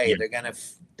blown away. Yeah.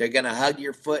 They're going to hug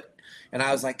your foot. And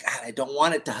I was like, God, I don't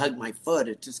want it to hug my foot.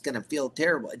 It's just going to feel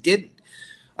terrible. It didn't.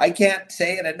 I can't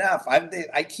say it enough.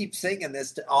 I keep singing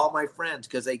this to all my friends,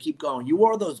 because they keep going, you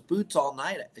wore those boots all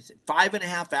night. I said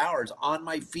 5.5 hours on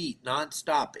my feet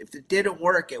nonstop. If it didn't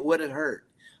work, it would have hurt.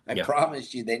 I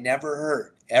promise you, they never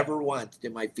hurt. Ever once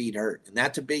did my feet hurt. And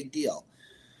that's a big deal.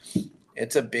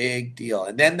 It's a big deal.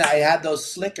 And then I had those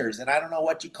slickers, and I don't know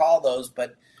what you call those,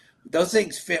 but those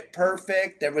things fit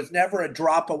perfect. There was never a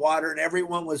drop of water, and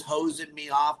everyone was hosing me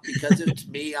off because it's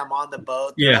me. I'm on the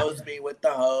boat. They hosed me with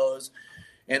the hose,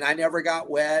 and I never got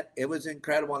wet. It was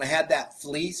incredible. And I had that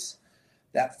fleece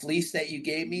that you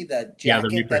gave me, the jacket.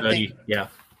 The Reaper hoodie. Yeah.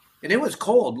 And it was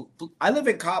cold. I live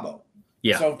in Cabo.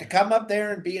 Yeah. So to come up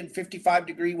there and be in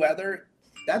 55-degree weather,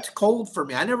 that's cold for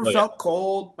me. I never felt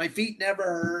cold. My feet never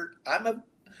hurt. I'm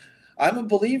a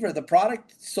believer. The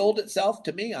product sold itself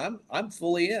to me. I'm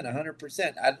fully in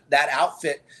 100%. That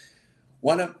outfit,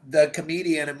 one of the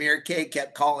comedian Amir K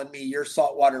kept calling me your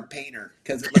saltwater painter,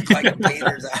 because it looked like a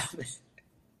painter's outfit.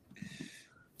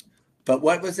 But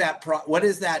what was that? What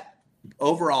is that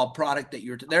overall product that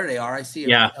there they are. I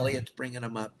see Elliot's bringing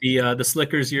them up. The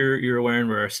slickers you're wearing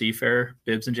were our Seafarer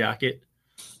bibs and jacket.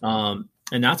 And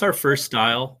that's our first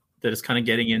style that is kind of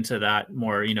getting into that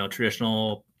more,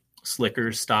 traditional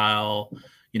slicker style,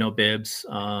 bibs.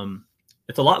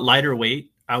 It's a lot lighter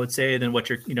weight, I would say, than what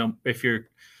you're, if you're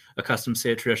accustomed to,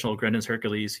 say, a traditional Grendon's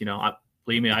Hercules.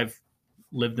 Believe me, I've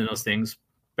lived in those things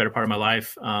better part of my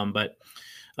life. But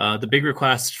the big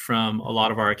request from a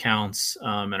lot of our accounts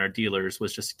and our dealers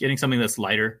was just getting something that's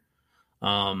lighter.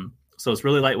 So it's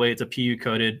really lightweight. It's a PU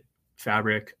coated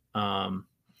fabric.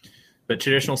 But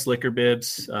traditional slicker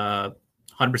bibs,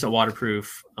 100%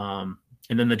 waterproof. And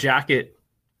then the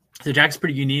jacket's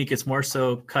pretty unique. It's more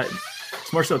so cut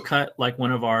like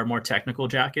one of our more technical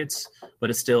jackets, but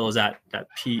it still is that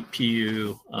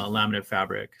PU laminate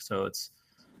fabric. So it's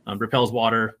repels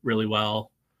water really well.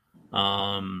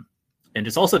 And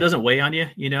it also doesn't weigh on you.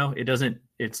 It doesn't.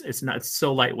 It's not. It's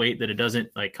so lightweight that it doesn't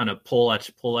like kind of pull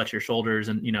at your shoulders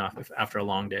and after a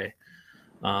long day.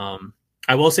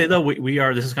 I will say though,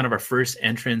 this is kind of our first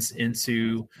entrance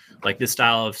into like this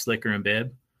style of slicker and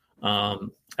bib.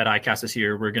 At ICAST this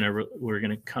year, we're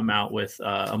gonna come out with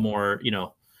a more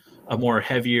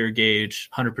heavier gauge,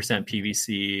 100%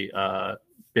 PVC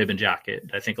bib and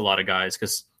jacket. I think a lot of guys,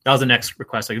 because that was the next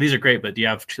request. Like, these are great, but do you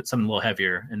have something a little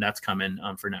heavier? And that's coming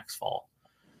for next fall.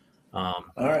 All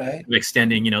right.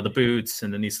 Extending, the boots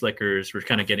and then these slickers. We're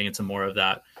kind of getting into more of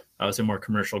that. I would say more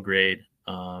commercial grade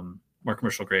foul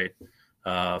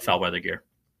weather gear.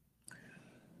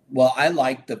 Well, I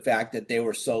like the fact that they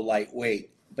were so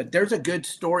lightweight, but there's a good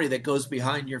story that goes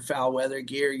behind your foul weather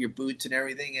gear, your boots and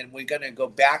everything. And we're going to go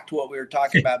back to what we were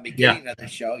talking about at the beginning of the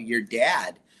show. Your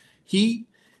dad,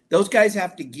 those guys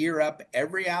have to gear up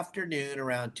every afternoon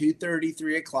around 2:30,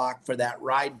 3 o'clock for that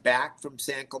ride back from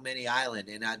San Clemente Island.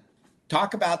 And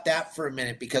talk about that for a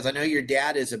minute, because I know your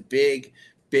dad is a big,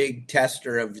 big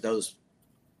tester of those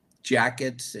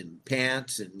jackets and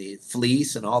pants and the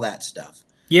fleece and all that stuff.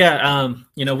 Yeah.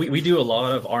 We do a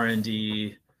lot of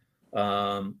R&D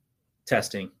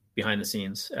testing behind the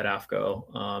scenes at AFTCO.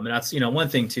 And that's, one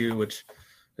thing too, which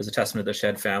is a testament to the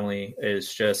Shed family,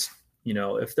 is just,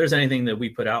 if there's anything that we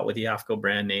put out with the AFTCO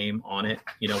brand name on it,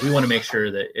 we want to make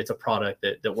sure that it's a product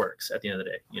that works at the end of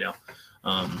the day,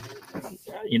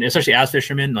 especially as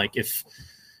fishermen, like if,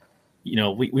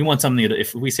 we want something that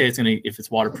if we say if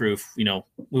it's waterproof, we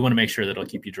want to make sure that it'll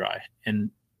keep you dry. And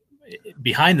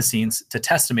behind the scenes to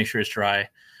test to make sure it's dry,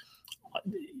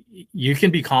 you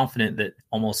can be confident that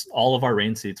almost all of our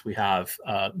rain suits we have,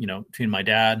 between my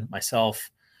dad,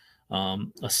 myself, a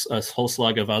whole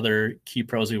slug of other key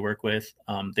pros we work with,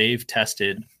 they've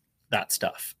tested that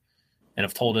stuff and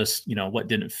have told us, what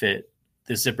didn't fit.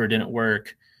 This zipper didn't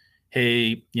work.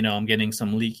 Hey, I'm getting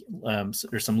some leak.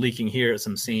 There's some leaking here at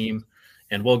some seam,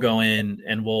 and we'll go in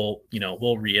and we'll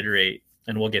reiterate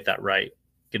and we'll get that right.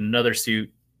 Get another suit,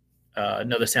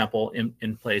 another sample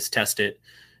in place, test it.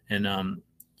 And,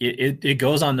 it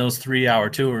goes on those 3-hour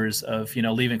tours of,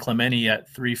 leaving Clemente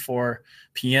at 3-4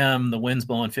 p.m. The wind's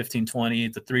blowing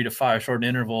 15-20, the 3 to 5 short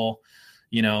interval.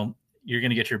 You're going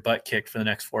to get your butt kicked for the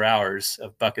next 4 hours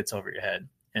of buckets over your head.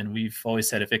 And we've always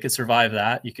said, if it could survive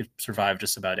that, you could survive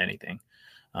just about anything,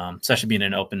 especially being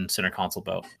an open center console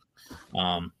boat.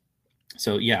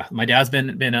 So yeah, my dad's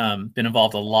been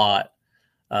involved a lot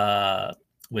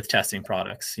with testing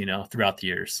products, throughout the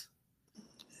years.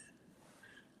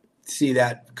 See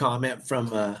that comment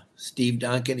from Steve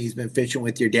Duncan. He's been fishing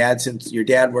with your dad since your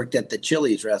dad worked at the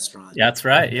Chili's restaurant. Yeah, that's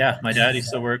right. Yeah, my dad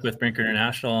used to work with Brink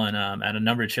International and at a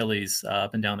number of Chili's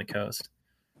up and down the coast.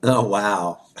 Oh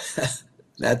wow,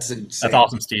 that's insane. That's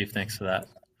awesome, Steve. Thanks for that.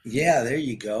 Yeah, there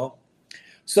you go.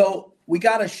 So we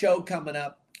got a show coming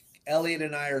up. Elliot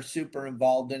and I are super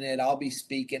involved in it. I'll be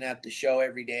speaking at the show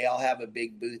every day. I'll have a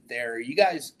big booth there. You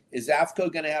guys, is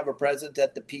AFTCO going to have a presence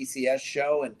at the PCS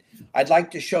show? And I'd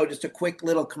like to show just a quick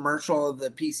little commercial of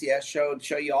the PCS show and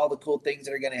show you all the cool things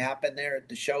that are going to happen there at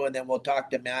the show. And then we'll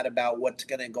talk to Matt about what's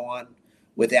going to go on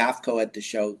with AFTCO at the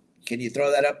show. Can you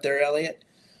throw that up there, Elliot?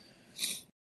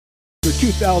 The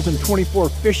 2024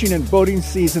 fishing and boating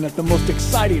season at the most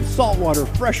exciting saltwater,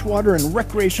 freshwater, and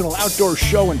recreational outdoor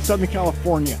show in Southern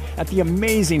California at the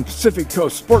amazing Pacific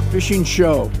Coast Sport Fishing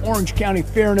Show. Orange County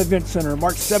Fair and Event Center,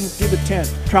 March 7th through the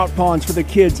 10th. Trout ponds for the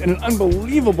kids and an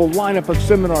unbelievable lineup of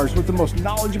seminars with the most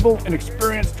knowledgeable and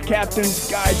experienced captains,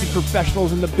 guides, and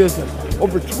professionals in the business.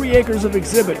 Over 3 acres of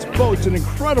exhibits, boats, and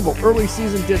incredible early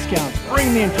season discounts.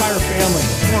 Bring the entire family.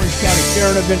 Orange County Fair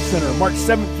and Event Center, March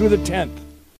 7th through the 10th.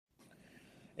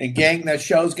 And gang, that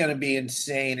show's going to be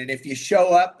insane. And if you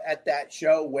show up at that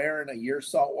show wearing a Your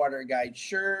Saltwater Guide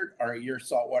shirt or a Your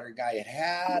Saltwater Guide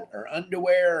hat or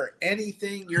underwear or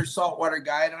anything Your Saltwater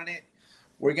Guide on it,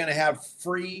 we're going to have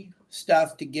free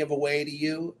stuff to give away to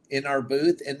you in our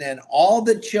booth. And then all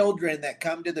the children that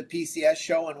come to the PCS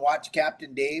show and watch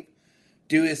Captain Dave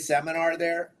do his seminar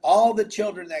there, all the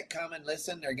children that come and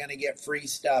listen, they're going to get free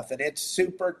stuff. And it's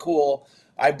super cool.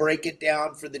 I break it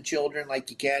down for the children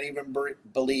like you can't even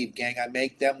believe, gang. I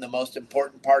make them the most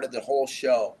important part of the whole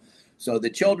show. So the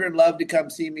children love to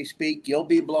come see me speak. You'll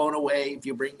be blown away if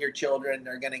you bring your children.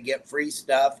 They're going to get free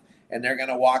stuff, and they're going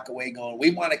to walk away going,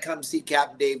 we want to come see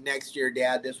Captain Dave next year,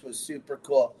 Dad. This was super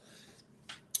cool.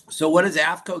 So what has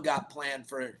AFTCO got planned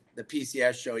for the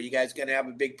PCS show? You guys going to have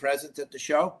a big presence at the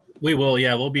show? We will,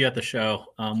 yeah. We'll be at the show.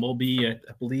 We'll be at,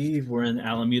 I believe we're in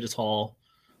Alameda's Hall.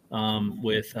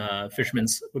 With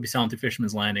Fisherman's, we'll be selling through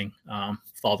Fisherman's Landing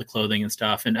with all the clothing and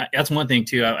stuff. And that's one thing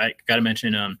too. I got to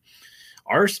mention, the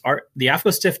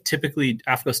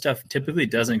AFTCO stuff typically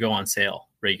doesn't go on sale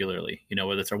regularly.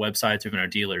 Whether it's our websites or even our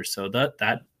dealers. So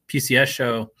that PCS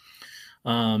show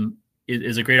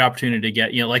is a great opportunity to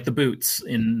get, like the boots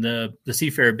and the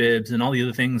Seafarer bibs and all the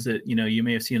other things that you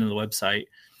may have seen on the website.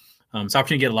 It's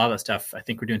opportunity to get a lot of that stuff. I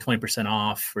think we're doing 20%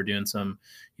 off. We're doing some,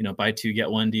 buy 2,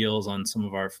 get 1 deals on some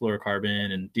of our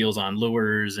fluorocarbon and deals on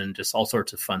lures and just all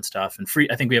sorts of fun stuff. And free,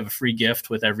 I think we have a free gift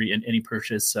with any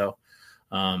purchase. So,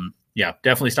 yeah,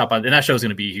 definitely stop by. And that show is going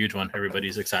to be a huge one.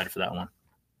 Everybody's excited for that one.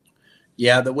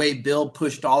 Yeah, the way Bill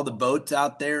pushed all the boats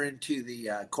out there into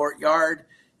the courtyard,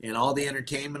 and all the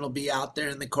entertainment will be out there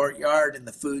in the courtyard and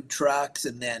the food trucks,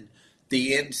 and then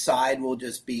the inside will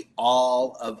just be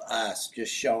all of us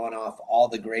just showing off all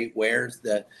the great wares.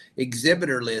 The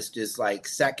exhibitor list is like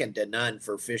second to none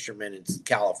for fishermen in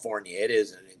California. It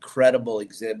is an incredible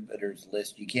exhibitors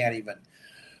list. You can't even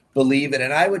believe it.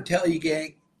 And I would tell you,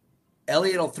 gang,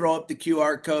 Elliot will throw up the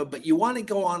QR code, but you want to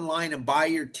go online and buy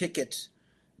your tickets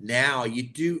now. You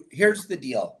do. Here's the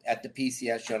deal at the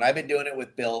PCS show, and I've been doing it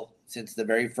with Bill since the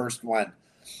very first one.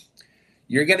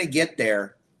 You're going to get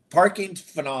there. Parking's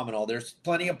phenomenal. There's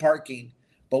plenty of parking.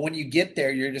 But when you get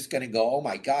there, you're just going to go, oh,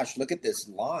 my gosh, look at this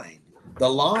line. The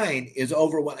line is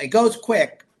overwhelming. It goes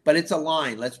quick, but it's a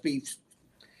line.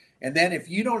 And then if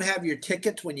you don't have your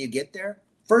tickets when you get there,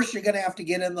 first you're going to have to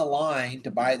get in the line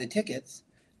to buy the tickets.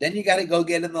 Then you got to go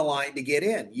get in the line to get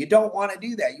in. You don't want to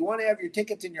do that. You want to have your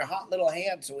tickets in your hot little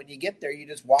hand. So when you get there, you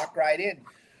just walk right in.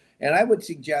 And I would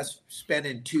suggest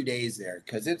spending 2 days there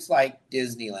because it's like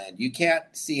Disneyland. You can't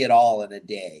see it all in a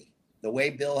day. The way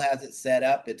Bill has it set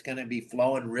up, it's going to be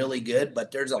flowing really good,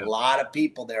 but there's a lot of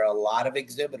people there, a lot of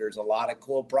exhibitors, a lot of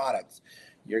cool products.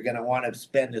 You're going to want to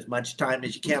spend as much time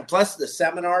as you can. Plus the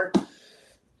seminar,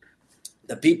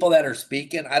 the people that are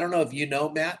speaking, I don't know if you know,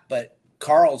 Matt, but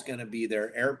Carl's going to be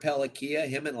there. Eric Pelikia,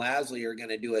 him and Lasley are going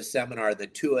to do a seminar, the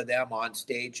two of them on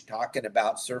stage talking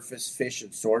about surface fish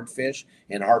and swordfish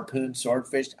and harpoon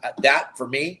swordfish. That, for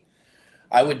me,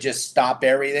 I would just stop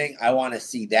everything. I want to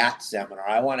see that seminar.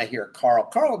 I want to hear Carl.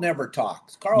 Carl never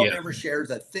talks. Carl never shares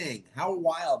a thing. How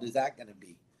wild is that going to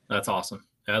be? That's awesome.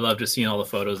 I love just seeing all the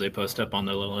photos they post up on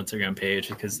their little Instagram page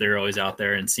because they're always out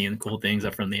there and seeing cool things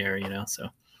up from the air, so.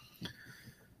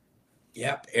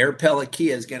 Yep. Air Pelikia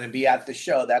is going to be at the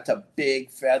show. That's a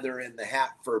big feather in the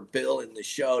hat for Bill in the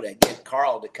show to get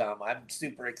Carl to come. I'm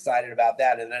super excited about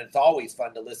that. And then it's always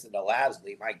fun to listen to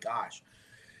Lasley. My gosh,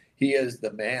 he is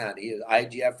the man. He is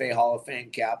IGFA Hall of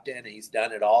Fame captain. He's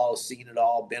done it all, seen it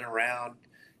all, been around.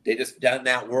 They just done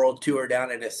that world tour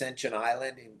down at Ascension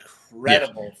Island.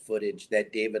 Incredible footage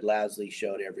that David Lasley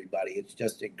showed everybody. It's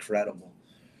just incredible.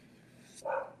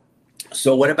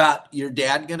 So what about your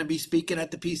dad going to be speaking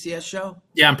at the PCS show?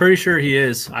 Yeah, I'm pretty sure he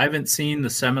is. I haven't seen the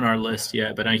seminar list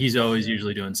yet, but he's always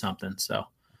usually doing something. So,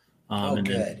 good.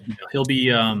 Then, he'll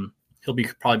be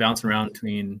probably bouncing around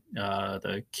between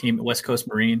the West Coast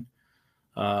Marine,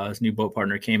 his new boat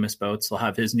partner, Camus Boats. He'll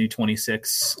have his new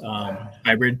 26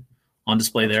 hybrid on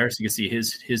display there, so you can see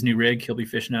his new rig he'll be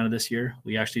fishing out of this year.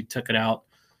 We actually took it out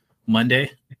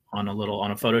Monday on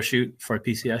a photo shoot for a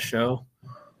PCS show.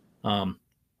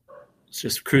 It's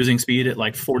just cruising speed at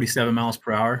like 47 miles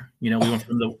per hour. We went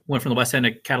from the west end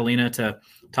of Catalina to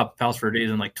top of Palos Verdes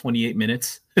in like 28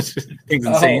 minutes. Things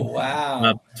insane. Oh,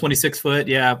 wow. 26 foot.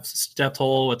 Yeah. Stepped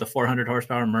hole with the 400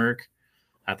 horsepower Merc.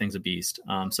 That thing's a beast.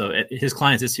 So his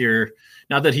clients this year,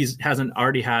 not that he hasn't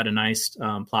already had a nice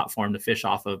platform to fish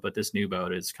off of, but this new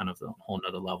boat is kind of a whole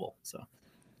nother level. So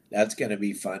that's going to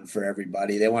be fun for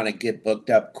everybody. They want to get booked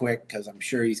up quick because I'm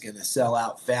sure he's going to sell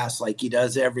out fast like he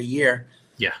does every year.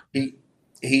 Yeah.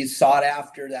 He's sought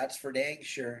after. That's for dang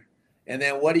sure. And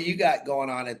then what do you got going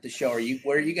on at the show?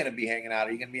 Where are you going to be hanging out?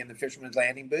 Are you going to be in the Fisherman's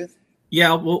Landing booth?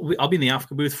 Yeah, I'll be in the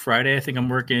AFTCO booth Friday. I think I'm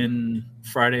working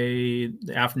Friday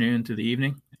the afternoon to the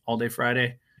evening, all day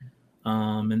Friday.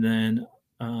 And then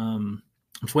I'm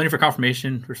just waiting for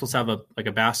confirmation. We're supposed to have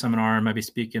a bass seminar. I might be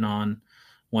speaking on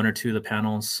one or two of the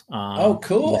panels.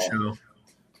 Cool.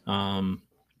 Show.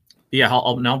 Yeah,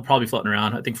 I'll probably be floating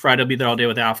around. I think Friday I'll be there all day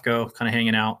with AFTCO, kind of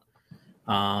hanging out.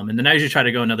 And then I usually try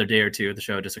to go another day or two at the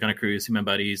show just to kind of cruise, see my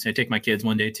buddies. I take my kids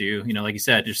one day too. Like you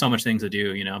said, there's so much things to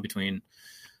do, between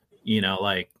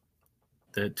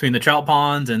between the trout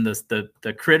ponds and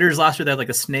the critters last year, they had like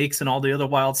the snakes and all the other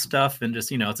wild stuff. And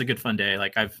just, it's a good fun day.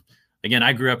 Like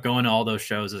I grew up going to all those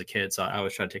shows as a kid. So I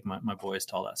always try to take my boys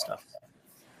to all that stuff.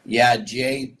 Yeah.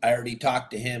 Jay, I already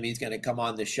talked to him. He's going to come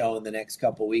on the show in the next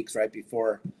couple of weeks, right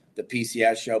before the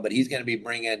PCS show, but he's going to be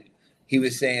bringing, he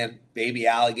was saying baby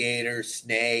alligators,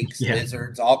 snakes,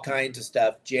 lizards, all kinds of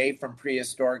stuff. Jay from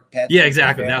Prehistoric Pets. Yeah,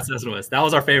 exactly. That's what it was. That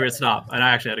was our favorite stop. And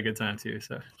I actually had a good time too.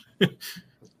 So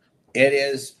it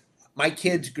is. My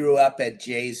kids grew up at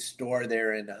Jay's store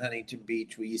there in Huntington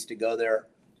Beach. We used to go there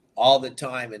all the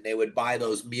time, and they would buy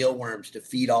those mealworms to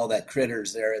feed all that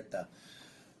critters there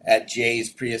at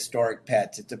Jay's Prehistoric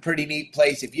Pets. It's a pretty neat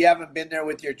place. If you haven't been there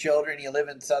with your children, you live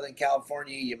in Southern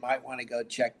California, you might want to go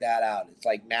check that out. It's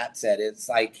like Matt said, it's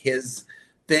like his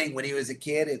thing when he was a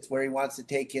kid. It's where he wants to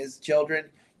take his children.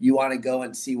 You want to go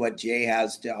and see what Jay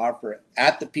has to offer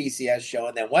at the PCS show.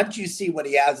 And then once you see what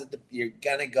he has, you're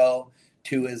going to go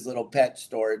to his little pet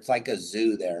store. It's like a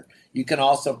zoo there. You can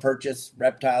also purchase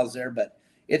reptiles there, but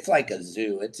it's like a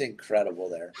zoo. It's incredible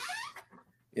there.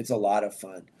 It's a lot of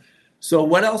fun. So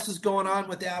what else is going on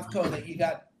with AFTCO that you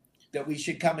got that we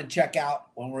should come and check out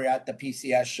when we're at the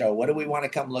PCS show? What do we want to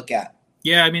come look at?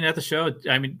 Yeah, at the show,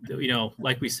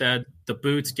 like we said, the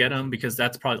boots, get them because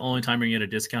that's probably the only time you're going to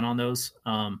get a discount on those.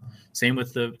 Same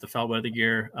with the foul weather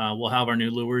gear. We'll have our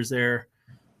new lures there,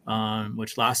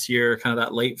 which last year, kind of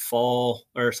that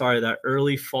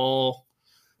early fall,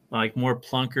 like more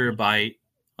plunker bite.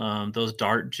 Those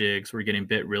dart jigs were getting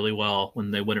bit really well when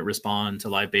they wouldn't respond to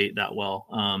live bait that well.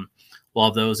 We'll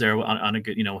have those there on a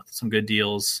good, with some good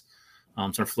deals,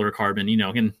 sort of fluorocarbon,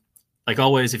 again, like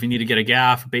always, if you need to get a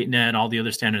gaff, bait net, all the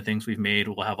other standard things we've made,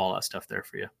 we'll have all that stuff there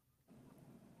for you.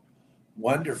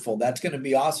 Wonderful. That's going to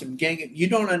be awesome. Gang, you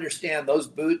don't understand those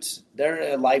boots.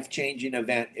 They're a life-changing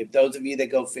event. If those of you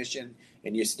that go fishing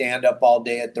and you stand up all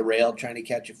day at the rail trying to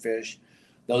catch a fish,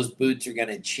 those boots are going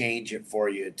to change it for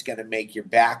you. It's going to make your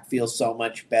back feel so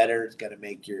much better. It's going to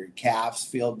make your calves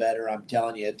feel better. I'm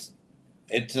telling you,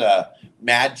 it's a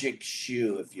magic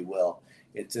shoe, if you will.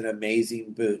 It's an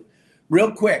amazing boot.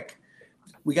 Real quick,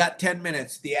 we got 10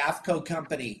 minutes. The AFTCO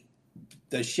company,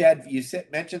 the Shed, you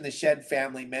mentioned the Shed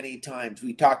family many times.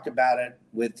 We talked about it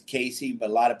with Casey, but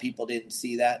a lot of people didn't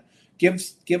see that. Give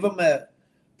them a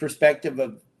perspective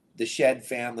of the Shed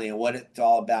family and what it's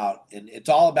all about. And it's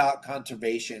all about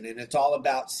conservation, and it's all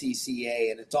about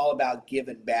CCA, and it's all about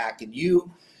giving back. And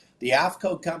you, the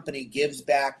AFTCO company gives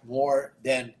back more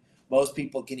than most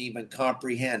people can even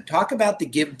comprehend. Talk about the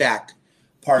give back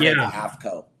part of the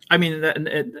AFTCO. I mean,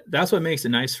 that's what makes it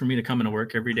nice for me to come into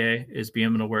work every day, is being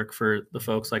able to work for the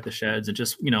folks like the sheds, and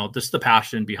just, just the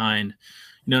passion behind,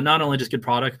 not only just good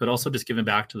product, but also just giving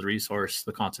back to the resource,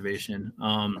 the conservation.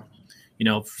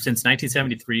 Since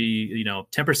 1973,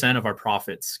 10% of our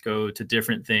profits go to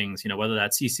different things, whether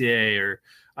that's CCA or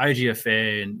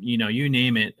IGFA, and, you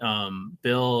name it.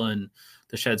 Bill and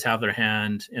the sheds have their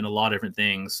hand in a lot of different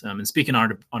things. And speaking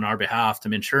on our behalf,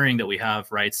 to ensuring that we have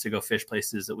rights to go fish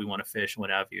places that we want to fish and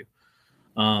what have you.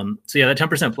 So yeah, that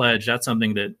 10% pledge, that's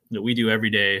something that we do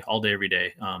every day, all day, every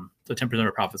day. So 10% of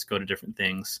our profits go to different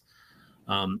things.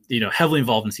 Heavily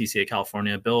involved in CCA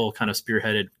California. Bill kind of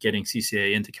spearheaded getting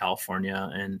CCA into California,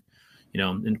 and,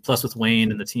 and plus with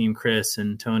Wayne and the team, Chris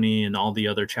and Tony and all the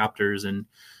other chapters and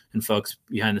folks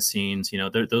behind the scenes,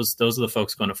 those are the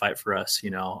folks going to fight for us,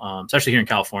 especially here in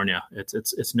California.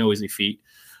 It's no easy feat.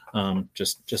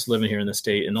 Just living here in the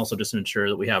state, and also just to ensure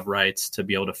that we have rights to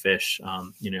be able to fish,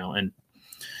 and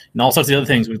all sorts of other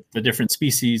things with the different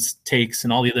species takes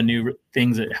and all the other new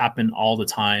things that happen all the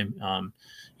time.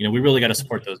 We really got to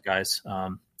support those guys,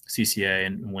 CCA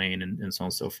and Wayne and so on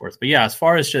and so forth. But yeah, as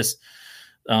far as just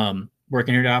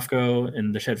working here at AFTCO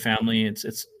and the Shed family, it's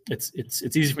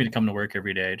easy for me to come to work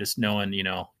every day, just knowing,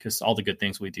 because all the good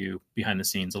things we do behind the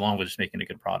scenes, along with just making a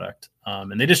good product.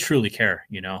 And they just truly care,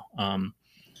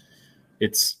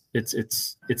 it's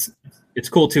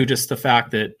cool too. Just the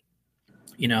fact that,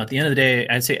 at the end of the day,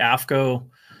 I'd say AFTCO,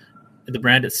 the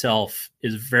brand itself,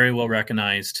 is very well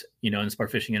recognized, in the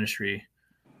sport fishing industry.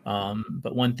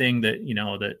 But one thing that,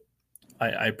 that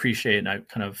I appreciate, and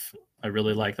I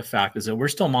really like the fact, is that we're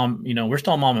still mom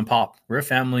and pop. We're a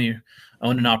family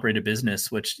owned and operated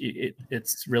business, which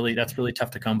that's really tough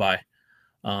to come by,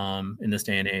 in this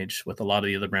day and age, with a lot of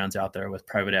the other brands out there with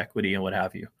private equity and what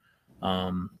have you.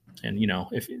 And,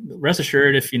 if rest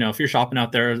assured, if you're shopping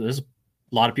out there, there's a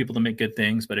lot of people that make good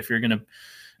things, but if you're going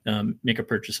to make a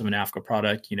purchase of an AFTCO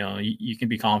product, you can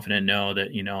be confident, know that,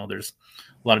 there's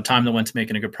a lot of time that went to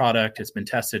making a good product. It's been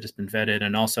tested, it's been vetted,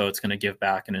 and also it's going to give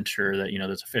back and ensure that,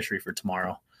 there's a fishery for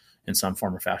tomorrow in some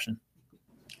form or fashion.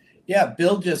 Yeah.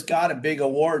 Bill just got a big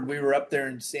award. We were up there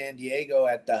in San Diego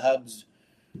at the hubs,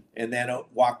 and then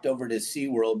walked over to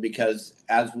SeaWorld, because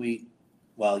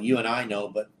you and I know,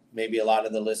 but maybe a lot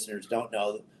of the listeners don't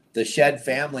know, the Shed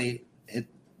family,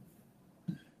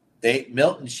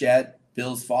 Milton Shed,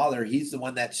 Bill's father, he's the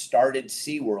one that started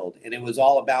SeaWorld, and it was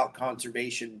all about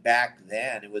conservation back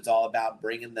then. It was all about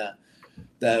bringing the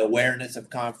awareness of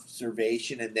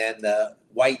conservation, and then the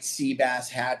white sea bass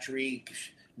hatchery.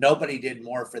 Nobody did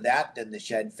more for that than the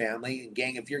Shed family. And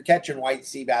gang, if you're catching white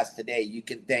sea bass today, you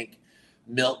can thank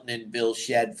Milton and Bill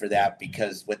Shed for that,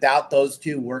 because without those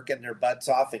two working their butts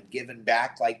off and giving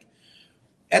back, like,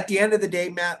 at the end of the day,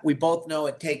 Matt, we both know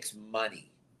it takes money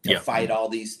to fight all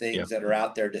these things that are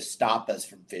out there to stop us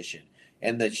from fishing.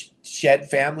 And the Shed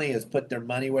family has put their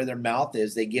money where their mouth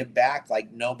is. They give back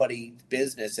like nobody's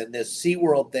business. And this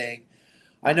SeaWorld thing,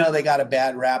 I know they got a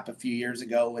bad rap a few years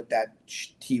ago with that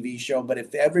TV show, but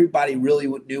if everybody really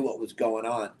knew what was going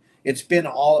on, it's been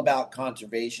all about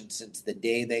conservation since the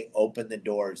day they opened the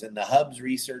doors. And the Hubs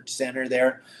Research Center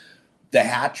there, the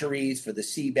hatcheries for the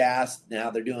sea bass, now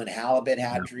they're doing halibut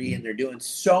hatchery, and they're doing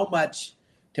so much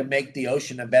to make the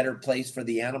ocean a better place for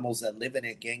the animals that live in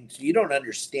it, gang. So you don't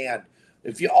understand.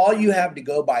 If all you have to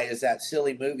go by is that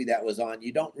silly movie that was on,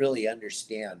 you don't really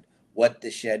understand what the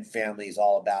Shed family is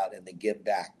all about, and the give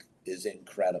back is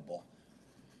incredible.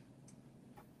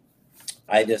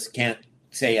 I just can't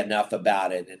say enough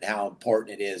about it and how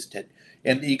important it is to.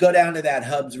 And you go down to that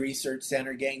Hubs Research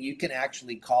Center, gang, you can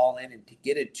actually call in and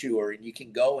get a tour, and you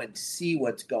can go and see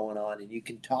what's going on, and you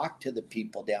can talk to the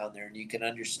people down there, and you can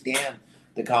understand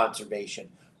the conservation.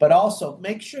 But also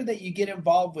make sure that you get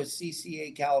involved with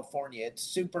CCA California. It's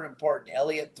super important.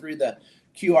 Elliot threw the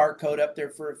QR code up there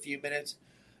for a few minutes.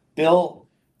 Bill,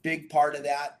 big part of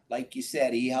that. Like you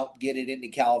said, he helped get it into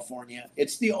California.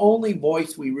 It's the only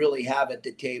voice we really have at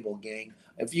the table, gang.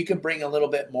 If you could bring a little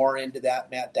bit more into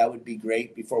that, Matt, that would be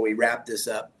great before we wrap this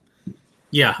up.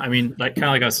 Yeah, I mean, like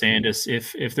I was saying, just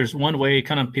if there's one way,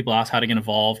 kind of people ask how to get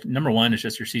involved, number one is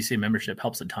just your CCA membership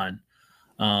helps a ton.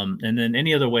 And then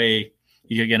any other way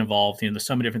you can get involved, there's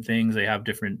so many different things. They have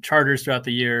different charters throughout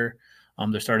the year.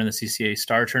 They're starting the CCA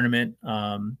Star Tournament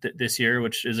this year,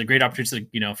 which is a great opportunity.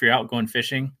 If you're out going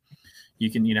fishing,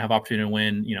 you can have opportunity to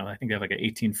win. I think they have like an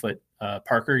 18-foot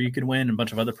Parker you can win, and a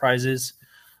bunch of other prizes.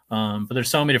 But there's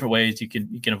so many different ways you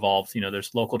can involve.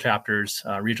 There's local chapters,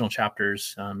 regional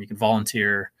chapters. You can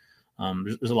volunteer.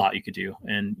 There's a lot you could do.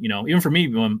 And even for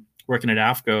me, when working at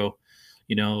AFTCO,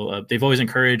 they've always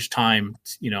encouraged time,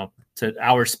 to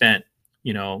hours spent,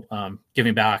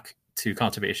 giving back to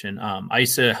conservation. I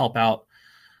used to help out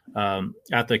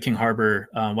at the King Harbor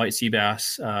white sea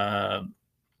bass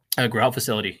grow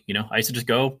facility. I used to just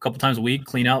go a couple times a week,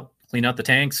 clean out the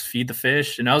tanks, feed the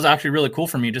fish, and that was actually really cool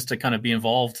for me just to kind of be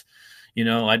involved.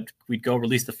 We'd go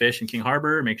release the fish in King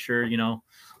Harbor, make sure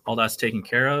all that's taken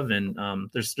care of, and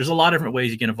there's a lot of different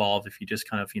ways you get involved if you just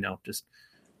kind of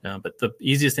but the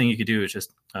easiest thing you could do is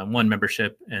just one,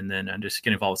 membership, and then just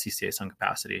get involved with CCA some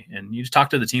capacity. And you just talk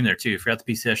to the team there too. If you're at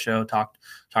the PCS show, talk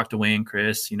to Wayne,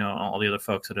 Chris, all the other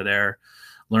folks that are there,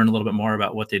 learn a little bit more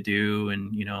about what they do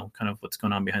and, kind of what's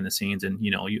going on behind the scenes. And,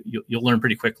 you'll learn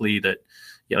pretty quickly that,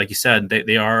 like you said,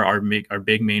 they are our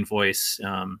big main voice,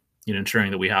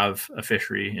 ensuring that we have a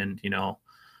fishery and,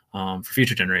 for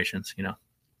future generations,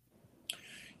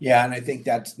 Yeah. And I think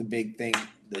that's the big thing.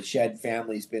 The Shed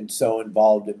family's been so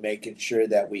involved in making sure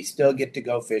that we still get to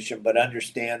go fishing, but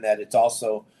understand that it's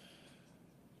also,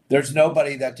 there's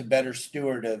nobody that's a better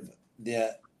steward of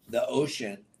the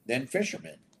ocean than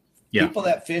fishermen. Yeah. People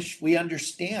that fish, we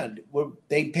understand.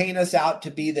 They paint us out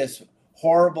to be this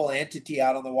horrible entity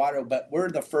out on the water, but we're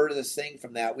the furthest thing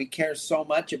from that. We care so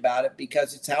much about it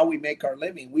because it's how we make our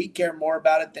living. We care more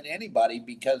about it than anybody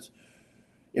because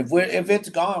if it's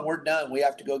gone, we're done. We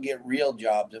have to go get real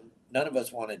jobs, and none of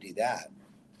us want to do that.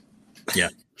 Yeah.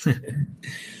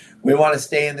 We want to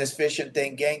stay in this fishing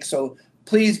thing, gang. So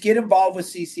please get involved with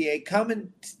CCA. Come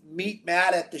and meet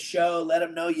Matt at the show. Let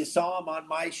him know you saw him on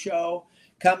my show.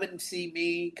 Come and see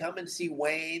me. Come and see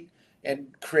Wayne and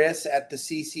Chris at the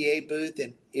CCA booth.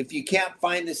 And if you can't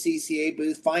find the CCA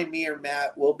booth, find me or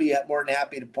Matt. We'll be more than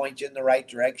happy to point you in the right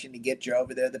direction to get you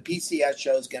over there. The PCS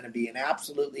show is going to be an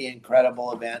absolutely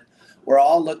incredible event. We're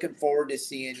all looking forward to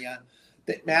seeing you.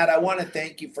 Matt, I want to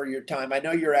thank you for your time. I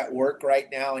know you're at work right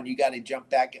now and you got to jump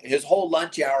back. His whole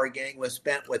lunch hour, gang, was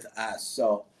spent with us.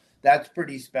 So that's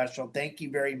pretty special. Thank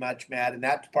you very much, Matt. And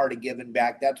that's part of giving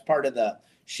back. That's part of the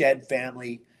Shed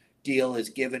family deal, is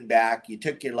giving back. You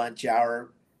took your lunch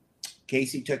hour.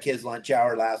 Casey took his lunch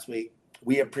hour last week.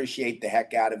 We appreciate the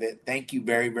heck out of it. Thank you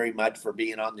very, very much for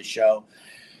being on the show.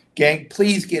 Gang,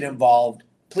 please get involved.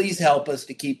 Please help us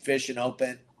to keep fishing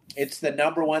open. It's the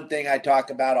number one thing I talk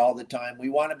about all the time. We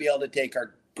want to be able to take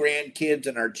our grandkids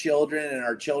and our children and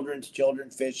our children's children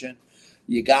fishing.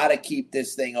 You got to keep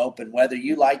this thing open, whether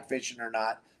you like fishing or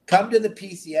not. Come to the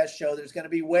PCS show. There's going to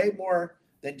be way more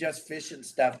than just fishing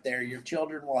stuff there. Your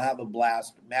children will have a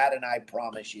blast. Matt and I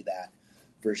promise you that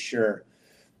for sure.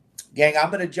 Gang, I'm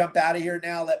going to jump out of here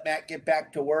now, let Matt get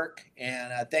back to work.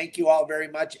 And thank you all very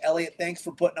much. Elliot, thanks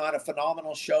for putting on a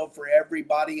phenomenal show for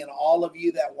everybody and all of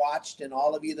you that watched and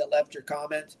all of you that left your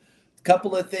comments. A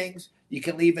couple of things. You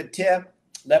can leave a tip.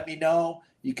 Let me know.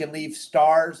 You can leave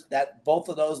stars. Both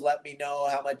of those let me know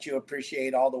how much you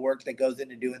appreciate all the work that goes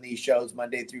into doing these shows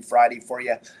Monday through Friday for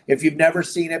you. If you've never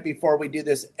seen it before, we do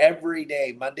this every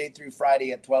day, Monday through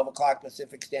Friday at 12 o'clock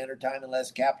Pacific Standard Time, unless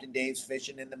Captain Dave's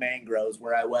fishing in the mangroves,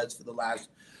 where I was for the last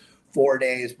 4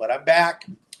 days. But I'm back,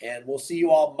 and we'll see you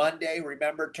all Monday.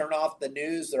 Remember, turn off the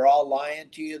news. They're all lying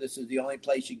to you. This is the only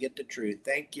place you get the truth.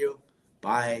 Thank you.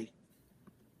 Bye.